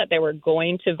bill that they were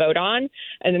going to vote on,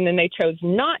 and then they chose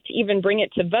not to even bring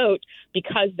it to vote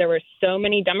because there were so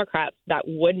many Democrats that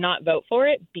would not vote for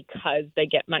it because they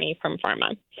get money from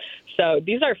pharma. So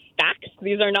these are facts.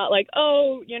 These are not like,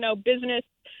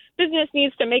 business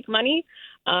needs to make money.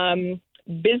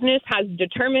 Business has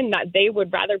determined that they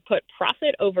would rather put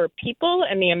profit over people,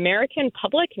 and the American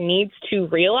public needs to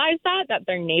realize that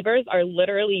their neighbors are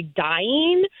literally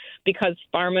dying because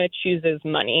pharma chooses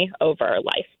money over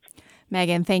life.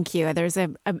 Megan, thank you. There's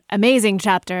an amazing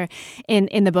chapter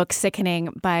in the book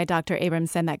Sickening by Dr.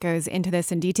 Abramson that goes into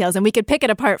this in details, and we could pick it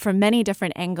apart from many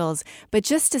different angles. But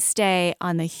just to stay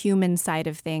on the human side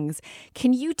of things,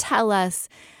 can you tell us,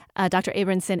 Dr.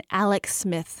 Abramson, Alex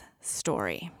Smith's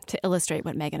story to illustrate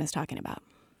what Megan is talking about?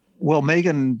 Well,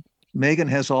 Megan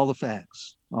has all the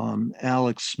facts.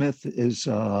 Alex Smith is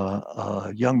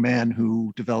a young man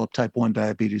who developed type 1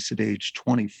 diabetes at age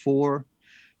 24,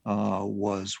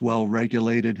 was well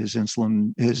regulated. His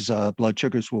blood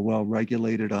sugars were well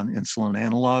regulated on insulin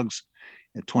analogs.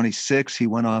 At 26, he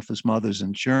went off his mother's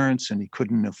insurance, and he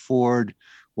couldn't afford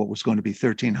what was going to be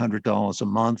 $1,300 a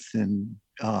month in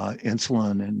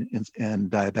insulin and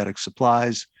diabetic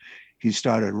supplies. He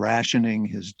started rationing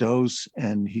his dose,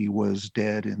 and he was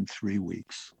dead in 3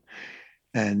 weeks.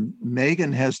 And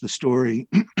Megan has the story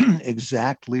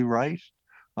exactly right.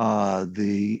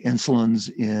 The insulins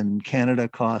in Canada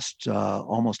cost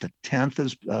almost as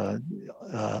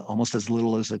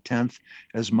little as a tenth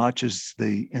as much as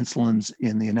the insulins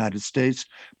in the United States.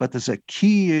 But there's a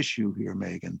key issue here,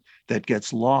 Megan, that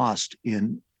gets lost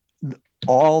in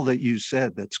all that you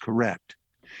said that's correct,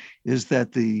 is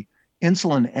that the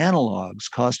insulin analogs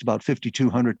cost about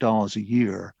 $5,200 a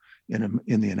year in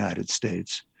the United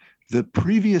States. The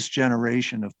previous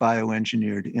generation of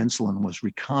bioengineered insulin was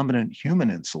recombinant human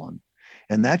insulin,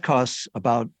 and that costs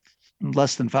about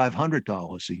less than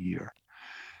 $500 a year.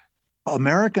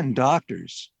 American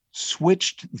doctors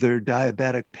switched their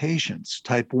diabetic patients,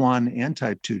 type 1 and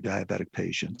type 2 diabetic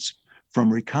patients,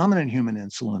 from recombinant human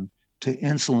insulin to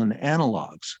insulin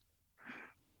analogs.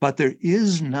 But there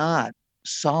is not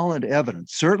solid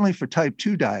evidence, certainly for type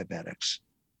 2 diabetics,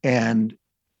 and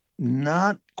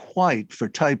not quite for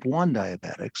type 1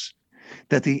 diabetics,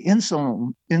 that the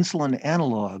insulin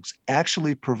analogs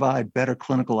actually provide better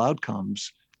clinical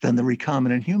outcomes than the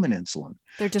recombinant human insulin.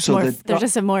 They're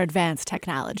just a more advanced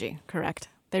technology, correct?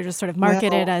 They're just sort of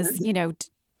marketed as,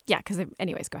 because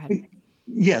anyways, go ahead.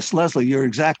 Yes, Leslie, you're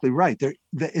exactly right.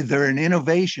 They're an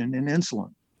innovation in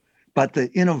insulin, but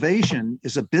the innovation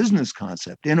is a business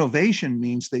concept. Innovation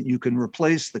means that you can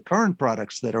replace the current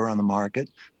products that are on the market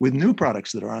with new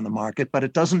products that are on the market, but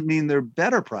it doesn't mean they're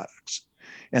better products.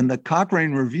 And the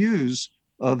Cochrane reviews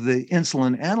of the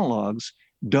insulin analogs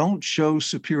don't show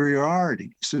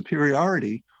superiority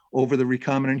over the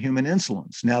recombinant human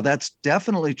insulins. Now, that's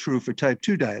definitely true for type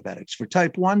 2 diabetics. For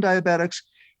type 1 diabetics,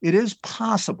 it is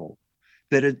possible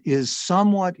that it is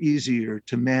somewhat easier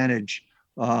to manage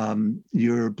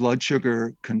your blood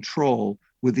sugar control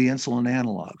with the insulin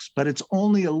analogs, but it's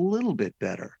only a little bit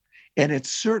better. And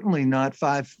it's certainly not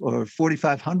 $500 or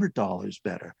 $4,500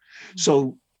 better.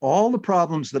 So all the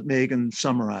problems that Megan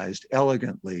summarized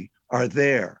elegantly are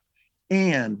there.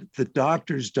 And the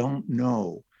doctors don't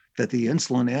know that the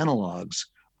insulin analogs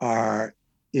are,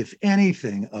 if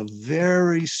anything, a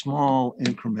very small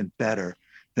increment better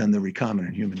than the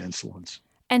recombinant human insulins.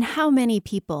 And how many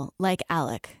people like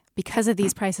Alec, because of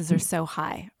these prices are so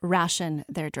high, ration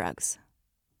their drugs?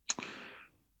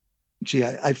 Gee,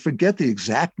 I forget the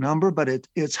exact number, but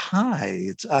it's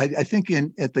high. I think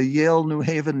at the Yale New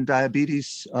Haven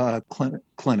Diabetes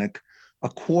Clinic, a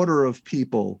quarter of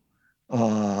people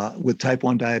with type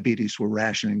 1 diabetes were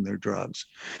rationing their drugs.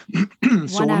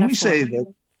 So when we say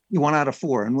that, 1 out of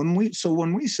 4, and when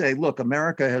we say, look,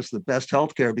 America has the best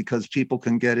healthcare because people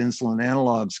can get insulin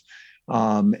analogs,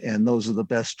 and those are the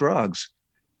best drugs,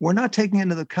 we're not taking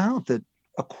into account that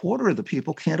a quarter of the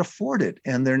people can't afford it,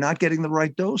 and they're not getting the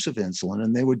right dose of insulin,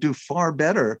 and they would do far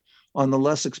better on the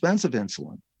less expensive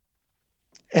insulin.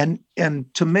 And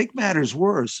to make matters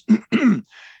worse,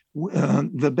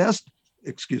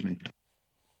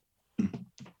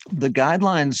 the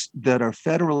guidelines that are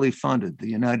federally funded, the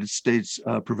United States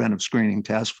Preventive Screening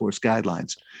Task Force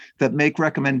guidelines, that make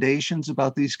recommendations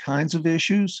about these kinds of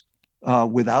issues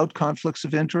without conflicts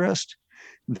of interest,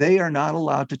 they are not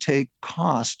allowed to take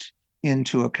cost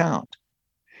into account.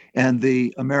 And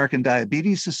the American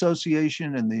Diabetes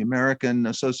Association and the American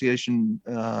Association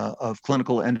of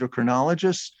Clinical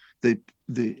Endocrinologists, they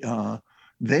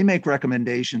make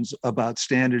recommendations about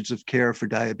standards of care for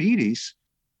diabetes,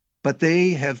 but they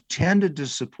have tended to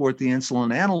support the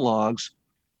insulin analogs,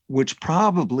 which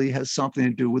probably has something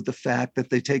to do with the fact that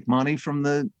they take money from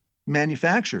the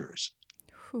manufacturers.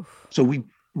 Whew. So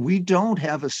we don't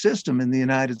have a system in the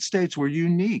United States. We're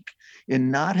unique in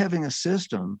not having a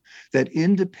system that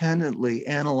independently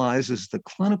analyzes the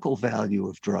clinical value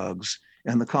of drugs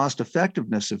and the cost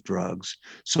effectiveness of drugs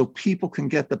so people can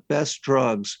get the best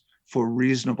drugs for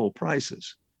reasonable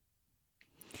prices.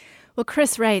 Well,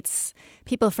 Chris writes,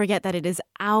 people forget that it is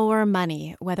our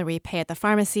money, whether we pay at the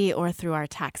pharmacy or through our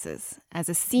taxes. As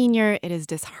a senior, it is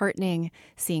disheartening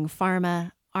seeing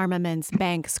pharma, armaments,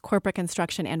 banks, corporate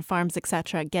construction, and farms,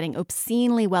 etc., getting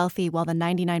obscenely wealthy while the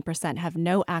 99% have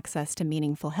no access to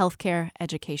meaningful healthcare,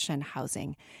 education,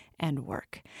 housing, and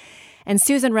work. And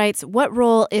Susan writes, what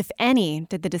role, if any,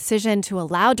 did the decision to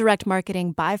allow direct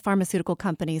marketing by pharmaceutical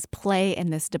companies play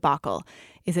in this debacle?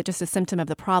 Is it just a symptom of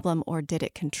the problem, or did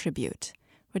it contribute?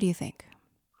 What do you think?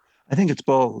 I think it's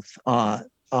both.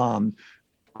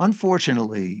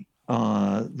 Unfortunately,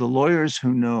 the lawyers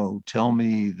who know tell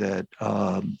me that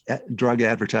drug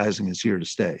advertising is here to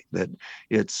stay, that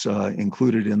it's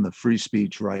included in the free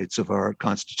speech rights of our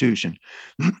Constitution.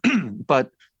 But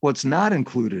what's not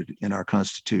included in our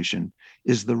Constitution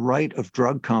is the right of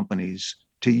drug companies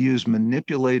to use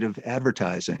manipulative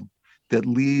advertising that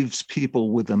leaves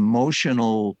people with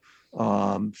emotional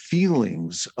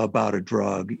feelings about a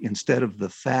drug instead of the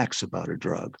facts about a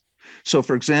drug. So,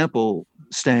 for example,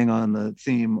 staying on the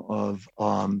theme of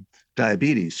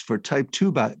diabetes, for type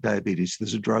 2 diabetes,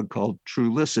 there's a drug called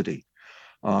Trulicity.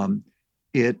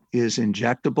 It is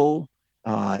injectable.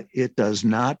 It does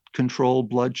not control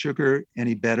blood sugar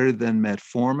any better than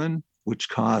metformin, which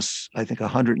costs, I think,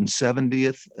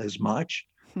 170th as much,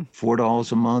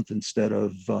 $4 a month instead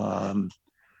of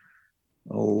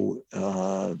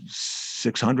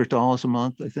 $600 a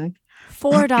month, I think.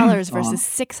 $4 versus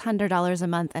 $600 a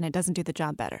month, and it doesn't do the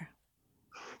job better.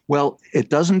 Well, it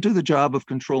doesn't do the job of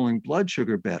controlling blood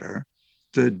sugar better.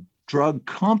 The drug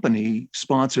company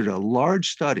sponsored a large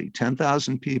study,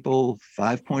 10,000 people,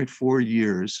 5.4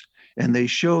 years, and they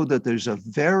showed that there's a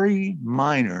very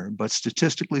minor but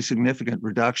statistically significant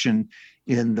reduction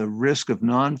in the risk of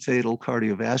non-fatal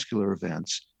cardiovascular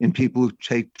events in people who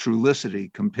take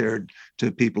Trulicity compared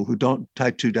to people who don't,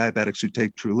 type 2 diabetics who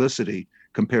take Trulicity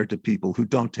compared to people who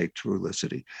don't take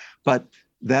Trulicity. But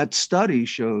that study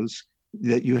shows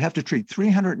that you have to treat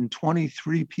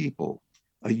 323 people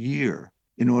a year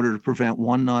in order to prevent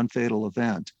one non-fatal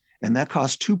event. And that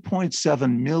costs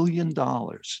 $2.7 million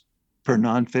per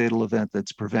non-fatal event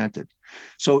that's prevented.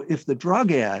 So if the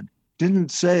drug ad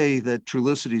didn't say that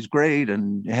Trulicity is great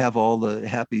and have all the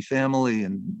happy family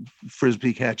and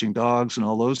Frisbee catching dogs and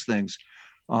all those things,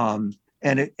 and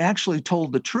it actually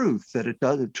told the truth that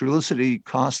Trulicity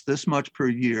costs this much per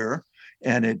year,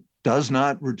 and it does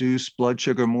not reduce blood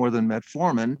sugar more than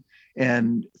metformin,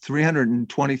 and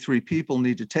 323 people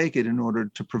need to take it in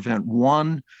order to prevent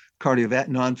one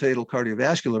non-fatal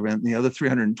cardiovascular event, and the other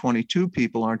 322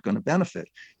 people aren't going to benefit.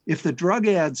 If the drug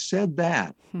ad said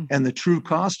that and the true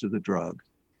cost of the drug,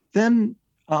 then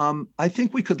I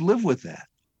think we could live with that.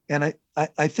 And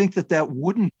I think that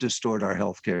wouldn't distort our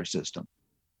healthcare system.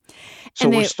 So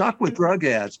we're stuck with drug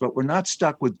ads, but we're not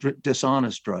stuck with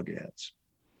dishonest drug ads.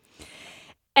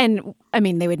 And I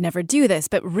mean, they would never do this,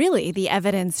 but really the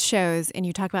evidence shows, and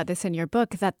you talk about this in your book,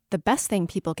 that the best thing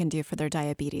people can do for their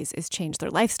diabetes is change their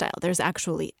lifestyle. There's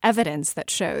actually evidence that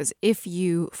shows if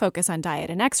you focus on diet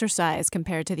and exercise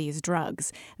compared to these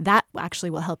drugs, that actually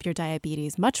will help your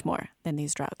diabetes much more than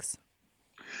these drugs.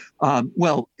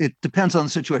 Well, it depends on the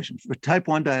situation. For type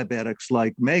 1 diabetics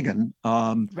like Megan,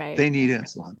 they need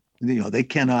insulin. They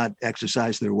cannot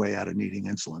exercise their way out of needing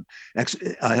insulin.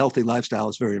 A healthy lifestyle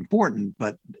is very important,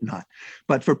 but not.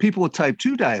 But for people with type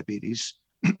 2 diabetes,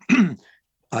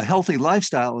 a healthy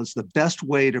lifestyle is the best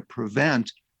way to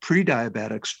prevent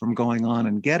pre-diabetics from going on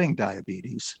and getting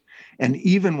diabetes. And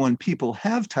even when people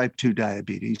have type 2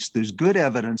 diabetes, there's good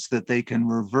evidence that they can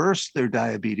reverse their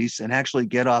diabetes and actually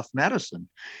get off medicine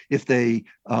if they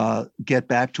get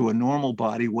back to a normal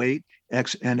body weight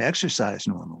and exercise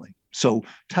normally. So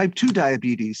type 2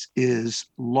 diabetes is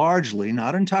largely,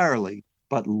 not entirely,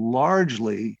 but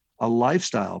largely a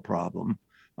lifestyle problem.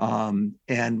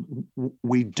 And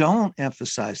we don't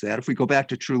emphasize that. If we go back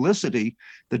to Trulicity,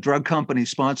 the drug company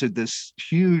sponsored this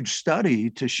huge study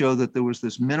to show that there was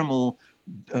this minimal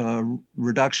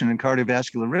reduction in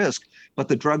cardiovascular risk, but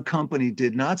the drug company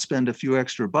did not spend a few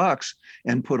extra bucks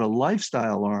and put a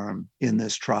lifestyle arm in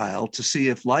this trial to see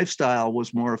if lifestyle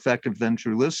was more effective than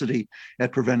Trulicity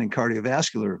at preventing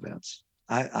cardiovascular events.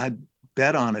 I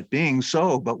bet on it being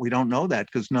so, but we don't know that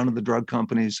because none of the drug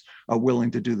companies are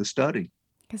willing to do the study.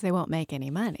 Because they won't make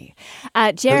any money.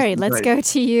 Jerry, let's go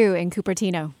to you in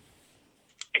Cupertino.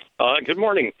 Good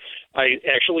morning. I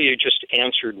actually just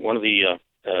answered one of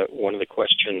the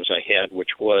questions I had,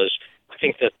 which was I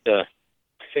think that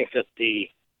the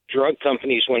drug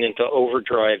companies went into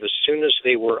overdrive as soon as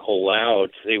they were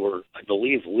allowed. They were, I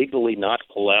believe, legally not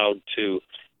allowed to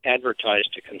advertise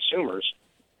to consumers,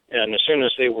 and as soon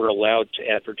as they were allowed to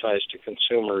advertise to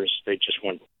consumers, they just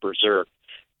went berserk.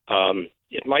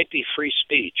 It might be free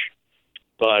speech,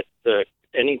 but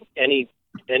any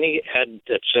ad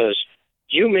that says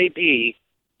you may be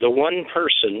the one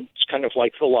person, it's kind of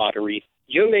like the lottery,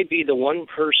 you may be the one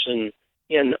person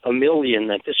in a million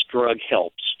that this drug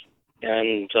helps.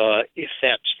 And if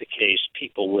that's the case,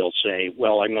 people will say,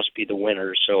 well, I must be the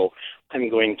winner, so I'm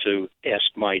going to ask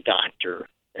my doctor.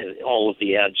 And all of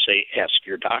the ads say, ask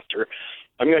your doctor.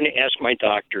 I'm going to ask my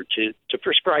doctor to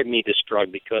prescribe me this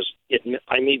drug because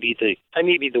I may be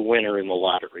the winner in the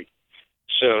lottery.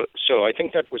 So I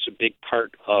think that was a big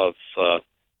part of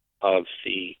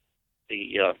the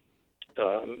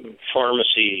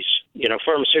pharmacies,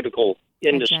 pharmaceutical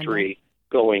industry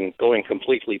going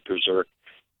completely berserk.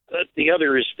 The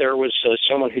other is there was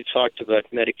someone who talked about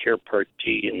Medicare Part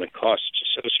D and the costs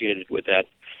associated with that.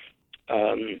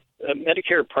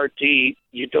 Medicare Part D,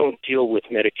 you don't deal with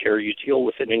Medicare, you deal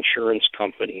with an insurance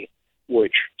company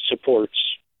which supports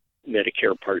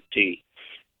Medicare Part D.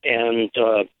 And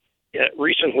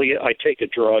recently I take a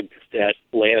drug that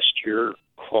last year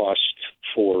cost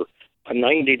for a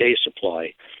 90-day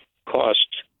supply, cost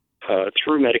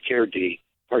through Medicare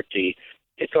Part D,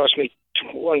 it cost me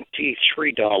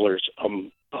 $23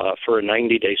 for a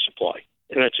 90-day supply,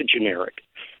 and that's a generic.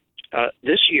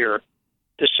 This year,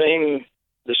 the same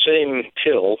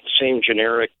pill, same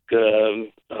generic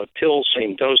pill,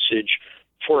 same dosage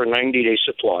for a 90-day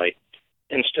supply,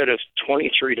 instead of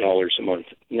 $23 a month,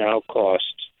 now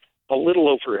costs a little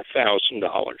over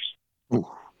 $1,000.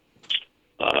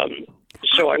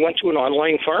 So I went to an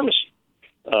online pharmacy.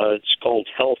 It's called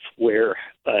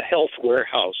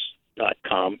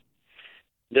healthwarehouse.com.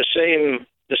 The same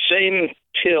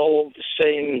pill, the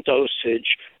same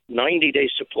dosage, 90-day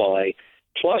supply,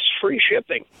 plus free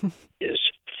shipping is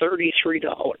 $33.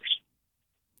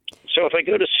 So if I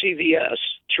go to CVS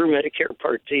through Medicare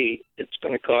Part D, it's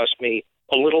going to cost me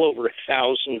a little over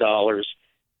 $1,000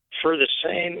 for the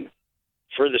same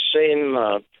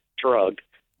drug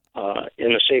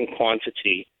in the same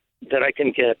quantity that I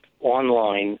can get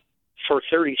online for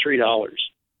 $33.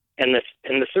 And the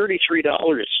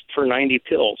 $33 for 90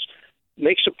 pills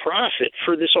makes a profit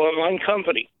for this online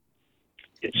company.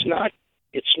 It's not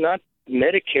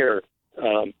Medicare.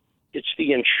 It's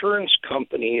the insurance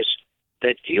companies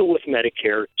that deal with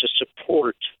Medicare to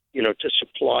support, to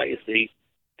supply the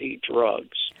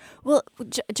drugs. Well,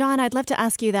 John, I'd love to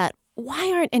ask you that.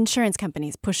 Why aren't insurance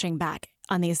companies pushing back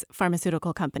on these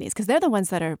pharmaceutical companies? Because they're the ones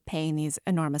that are paying these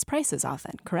enormous prices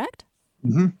often, correct?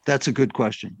 Mm-hmm. That's a good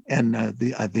question. And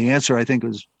the answer, I think,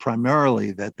 is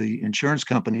primarily that the insurance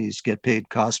companies get paid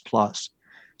cost plus.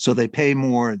 So they pay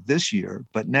more this year,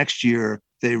 but next year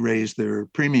they raise their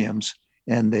premiums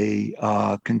and they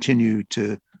continue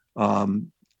to,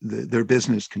 their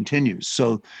business continues.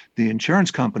 So the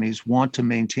insurance companies want to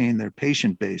maintain their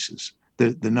patient bases,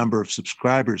 the number of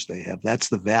subscribers they have. That's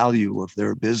the value of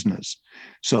their business.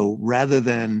 So rather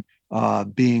than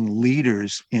being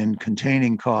leaders in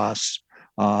containing costs,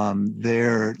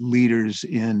 they're leaders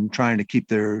in trying to keep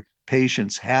their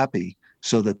patients happy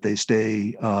so that they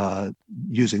stay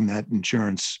using that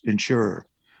insurer.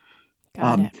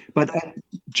 But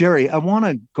Jerry, I want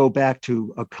to go back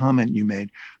to a comment you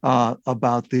made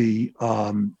about the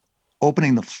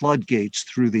opening the floodgates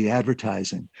through the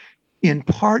advertising. In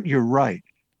part, you're right,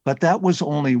 but that was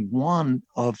only one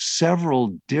of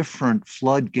several different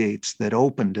floodgates that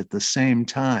opened at the same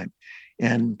time.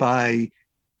 And by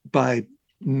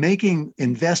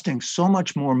investing so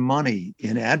much more money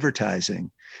in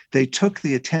advertising, they took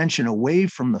the attention away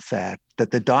from the fact that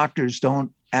the doctors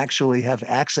don't actually have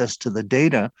access to the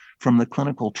data from the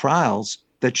clinical trials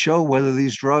that show whether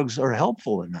these drugs are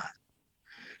helpful or not.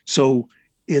 So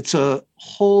it's a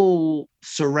whole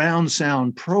surround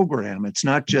sound program. It's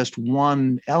not just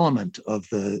one element of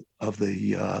the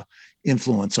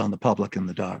influence on the public and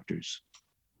the doctors.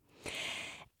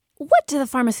 What do the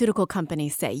pharmaceutical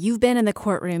companies say? You've been in the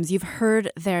courtrooms. You've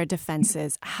heard their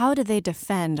defenses. How do they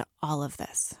defend all of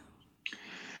this?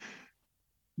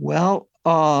 Well,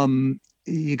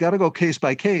 you got to go case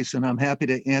by case, and I'm happy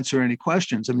to answer any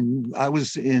questions. I mean, I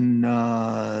was in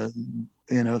a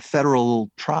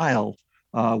federal trial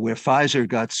where Pfizer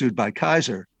got sued by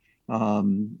Kaiser.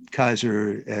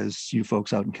 Kaiser, as you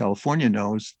folks out in California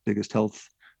know, is the biggest health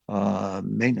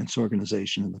maintenance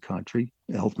organization in the country,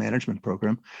 a health management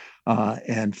program.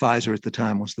 And Pfizer at the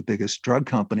time was the biggest drug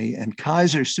company. And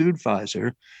Kaiser sued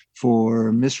Pfizer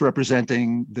for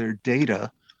misrepresenting their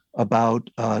data about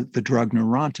the drug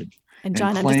Neurontin. And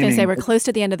John, I'm just going to say we're close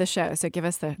to the end of the show, so give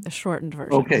us the shortened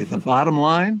version. Okay, the bottom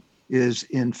line is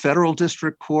in federal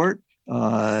district court,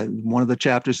 one of the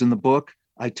chapters in the book,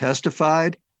 I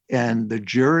testified, and the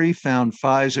jury found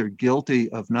Pfizer guilty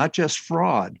of not just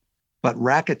fraud, but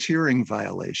racketeering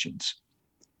violations.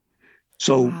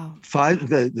 So wow.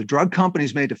 The drug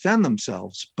companies may defend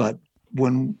themselves, but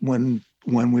when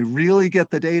we really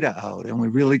get the data out and we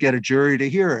really get a jury to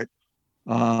hear it,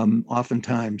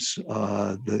 oftentimes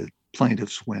the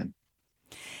plaintiffs win.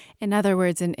 In other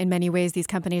words, in many ways, these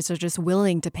companies are just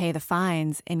willing to pay the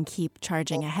fines and keep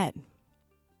charging ahead.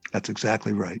 That's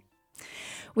exactly right.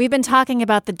 We've been talking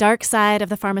about the dark side of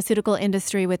the pharmaceutical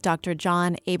industry with Dr.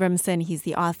 John Abramson. He's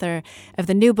the author of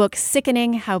the new book,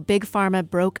 Sickening: How Big Pharma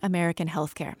Broke American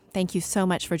Healthcare. Thank you so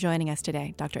much for joining us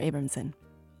today, Dr. Abramson.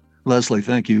 Leslie,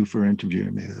 thank you for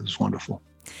interviewing me. It was wonderful.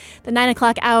 The 9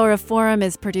 o'clock hour of Forum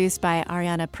is produced by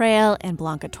Ariana Preil and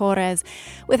Blanca Torres,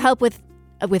 with help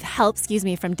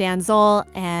from Dan Zoll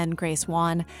and Grace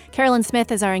Wan. Carolyn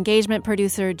Smith is our engagement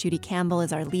producer. Judy Campbell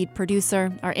is our lead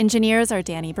producer. Our engineers are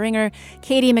Danny Bringer,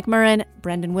 Katie McMurran,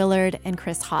 Brendan Willard, and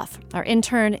Chris Hoff. Our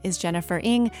intern is Jennifer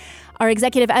Ng. Our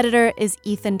executive editor is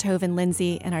Ethan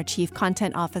Toven-Lindsay, and our chief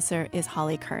content officer is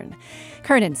Holly Kernan.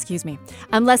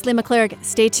 I'm Leslie McClurg.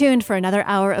 Stay tuned for another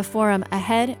hour of Forum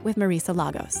ahead with Marisa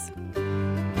Lagos.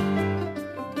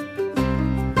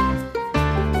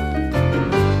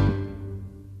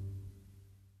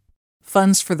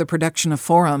 Funds for the production of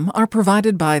Forum are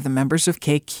provided by the members of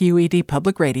KQED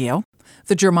Public Radio,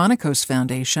 the Germanicos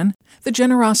Foundation, the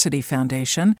Generosity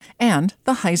Foundation, and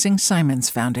the Heising-Simons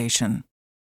Foundation.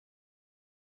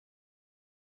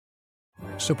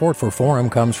 Support for Forum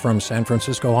comes from San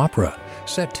Francisco Opera.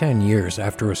 Set 10 years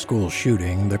after a school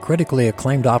shooting, the critically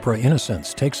acclaimed opera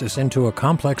Innocence takes us into a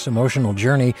complex emotional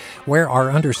journey where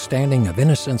our understanding of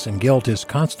innocence and guilt is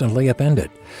constantly upended.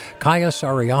 Kaya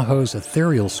Sariaho's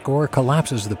ethereal score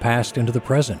collapses the past into the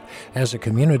present as a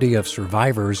community of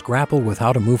survivors grapple with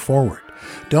how to move forward.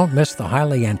 Don't miss the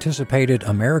highly anticipated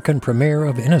American premiere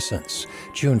of Innocence,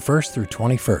 June 1st through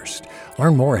 21st.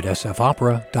 Learn more at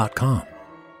sfopera.com.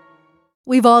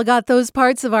 We've all got those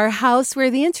parts of our house where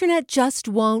the internet just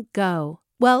won't go.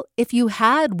 Well, if you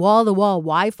had wall-to-wall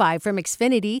Wi-Fi from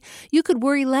Xfinity, you could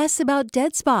worry less about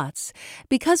dead spots.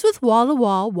 Because with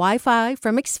wall-to-wall Wi-Fi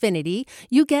from Xfinity,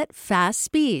 you get fast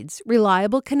speeds,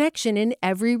 reliable connection in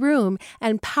every room,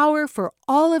 and power for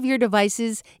all of your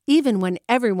devices, even when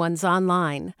everyone's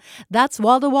online. That's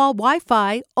wall-to-wall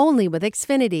Wi-Fi only with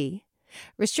Xfinity.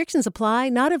 Restrictions apply,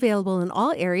 not available in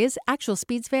all areas. Actual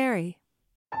speeds vary.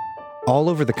 All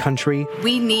over the country,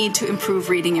 we need to improve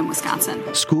reading in Wisconsin.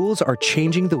 Schools are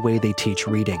changing the way they teach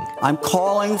reading. I'm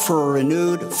calling for a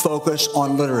renewed focus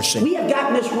on literacy. We have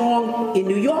gotten this wrong in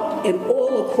New York and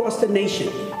all across the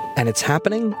nation. And it's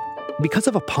happening because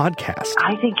of a podcast.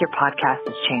 I think your podcast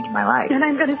has changed my life. And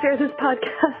I'm going to share this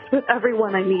podcast with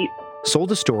everyone I meet.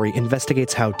 Sold a Story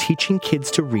investigates how teaching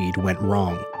kids to read went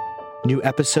wrong. New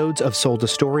episodes of Sold a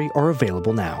Story are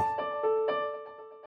available now.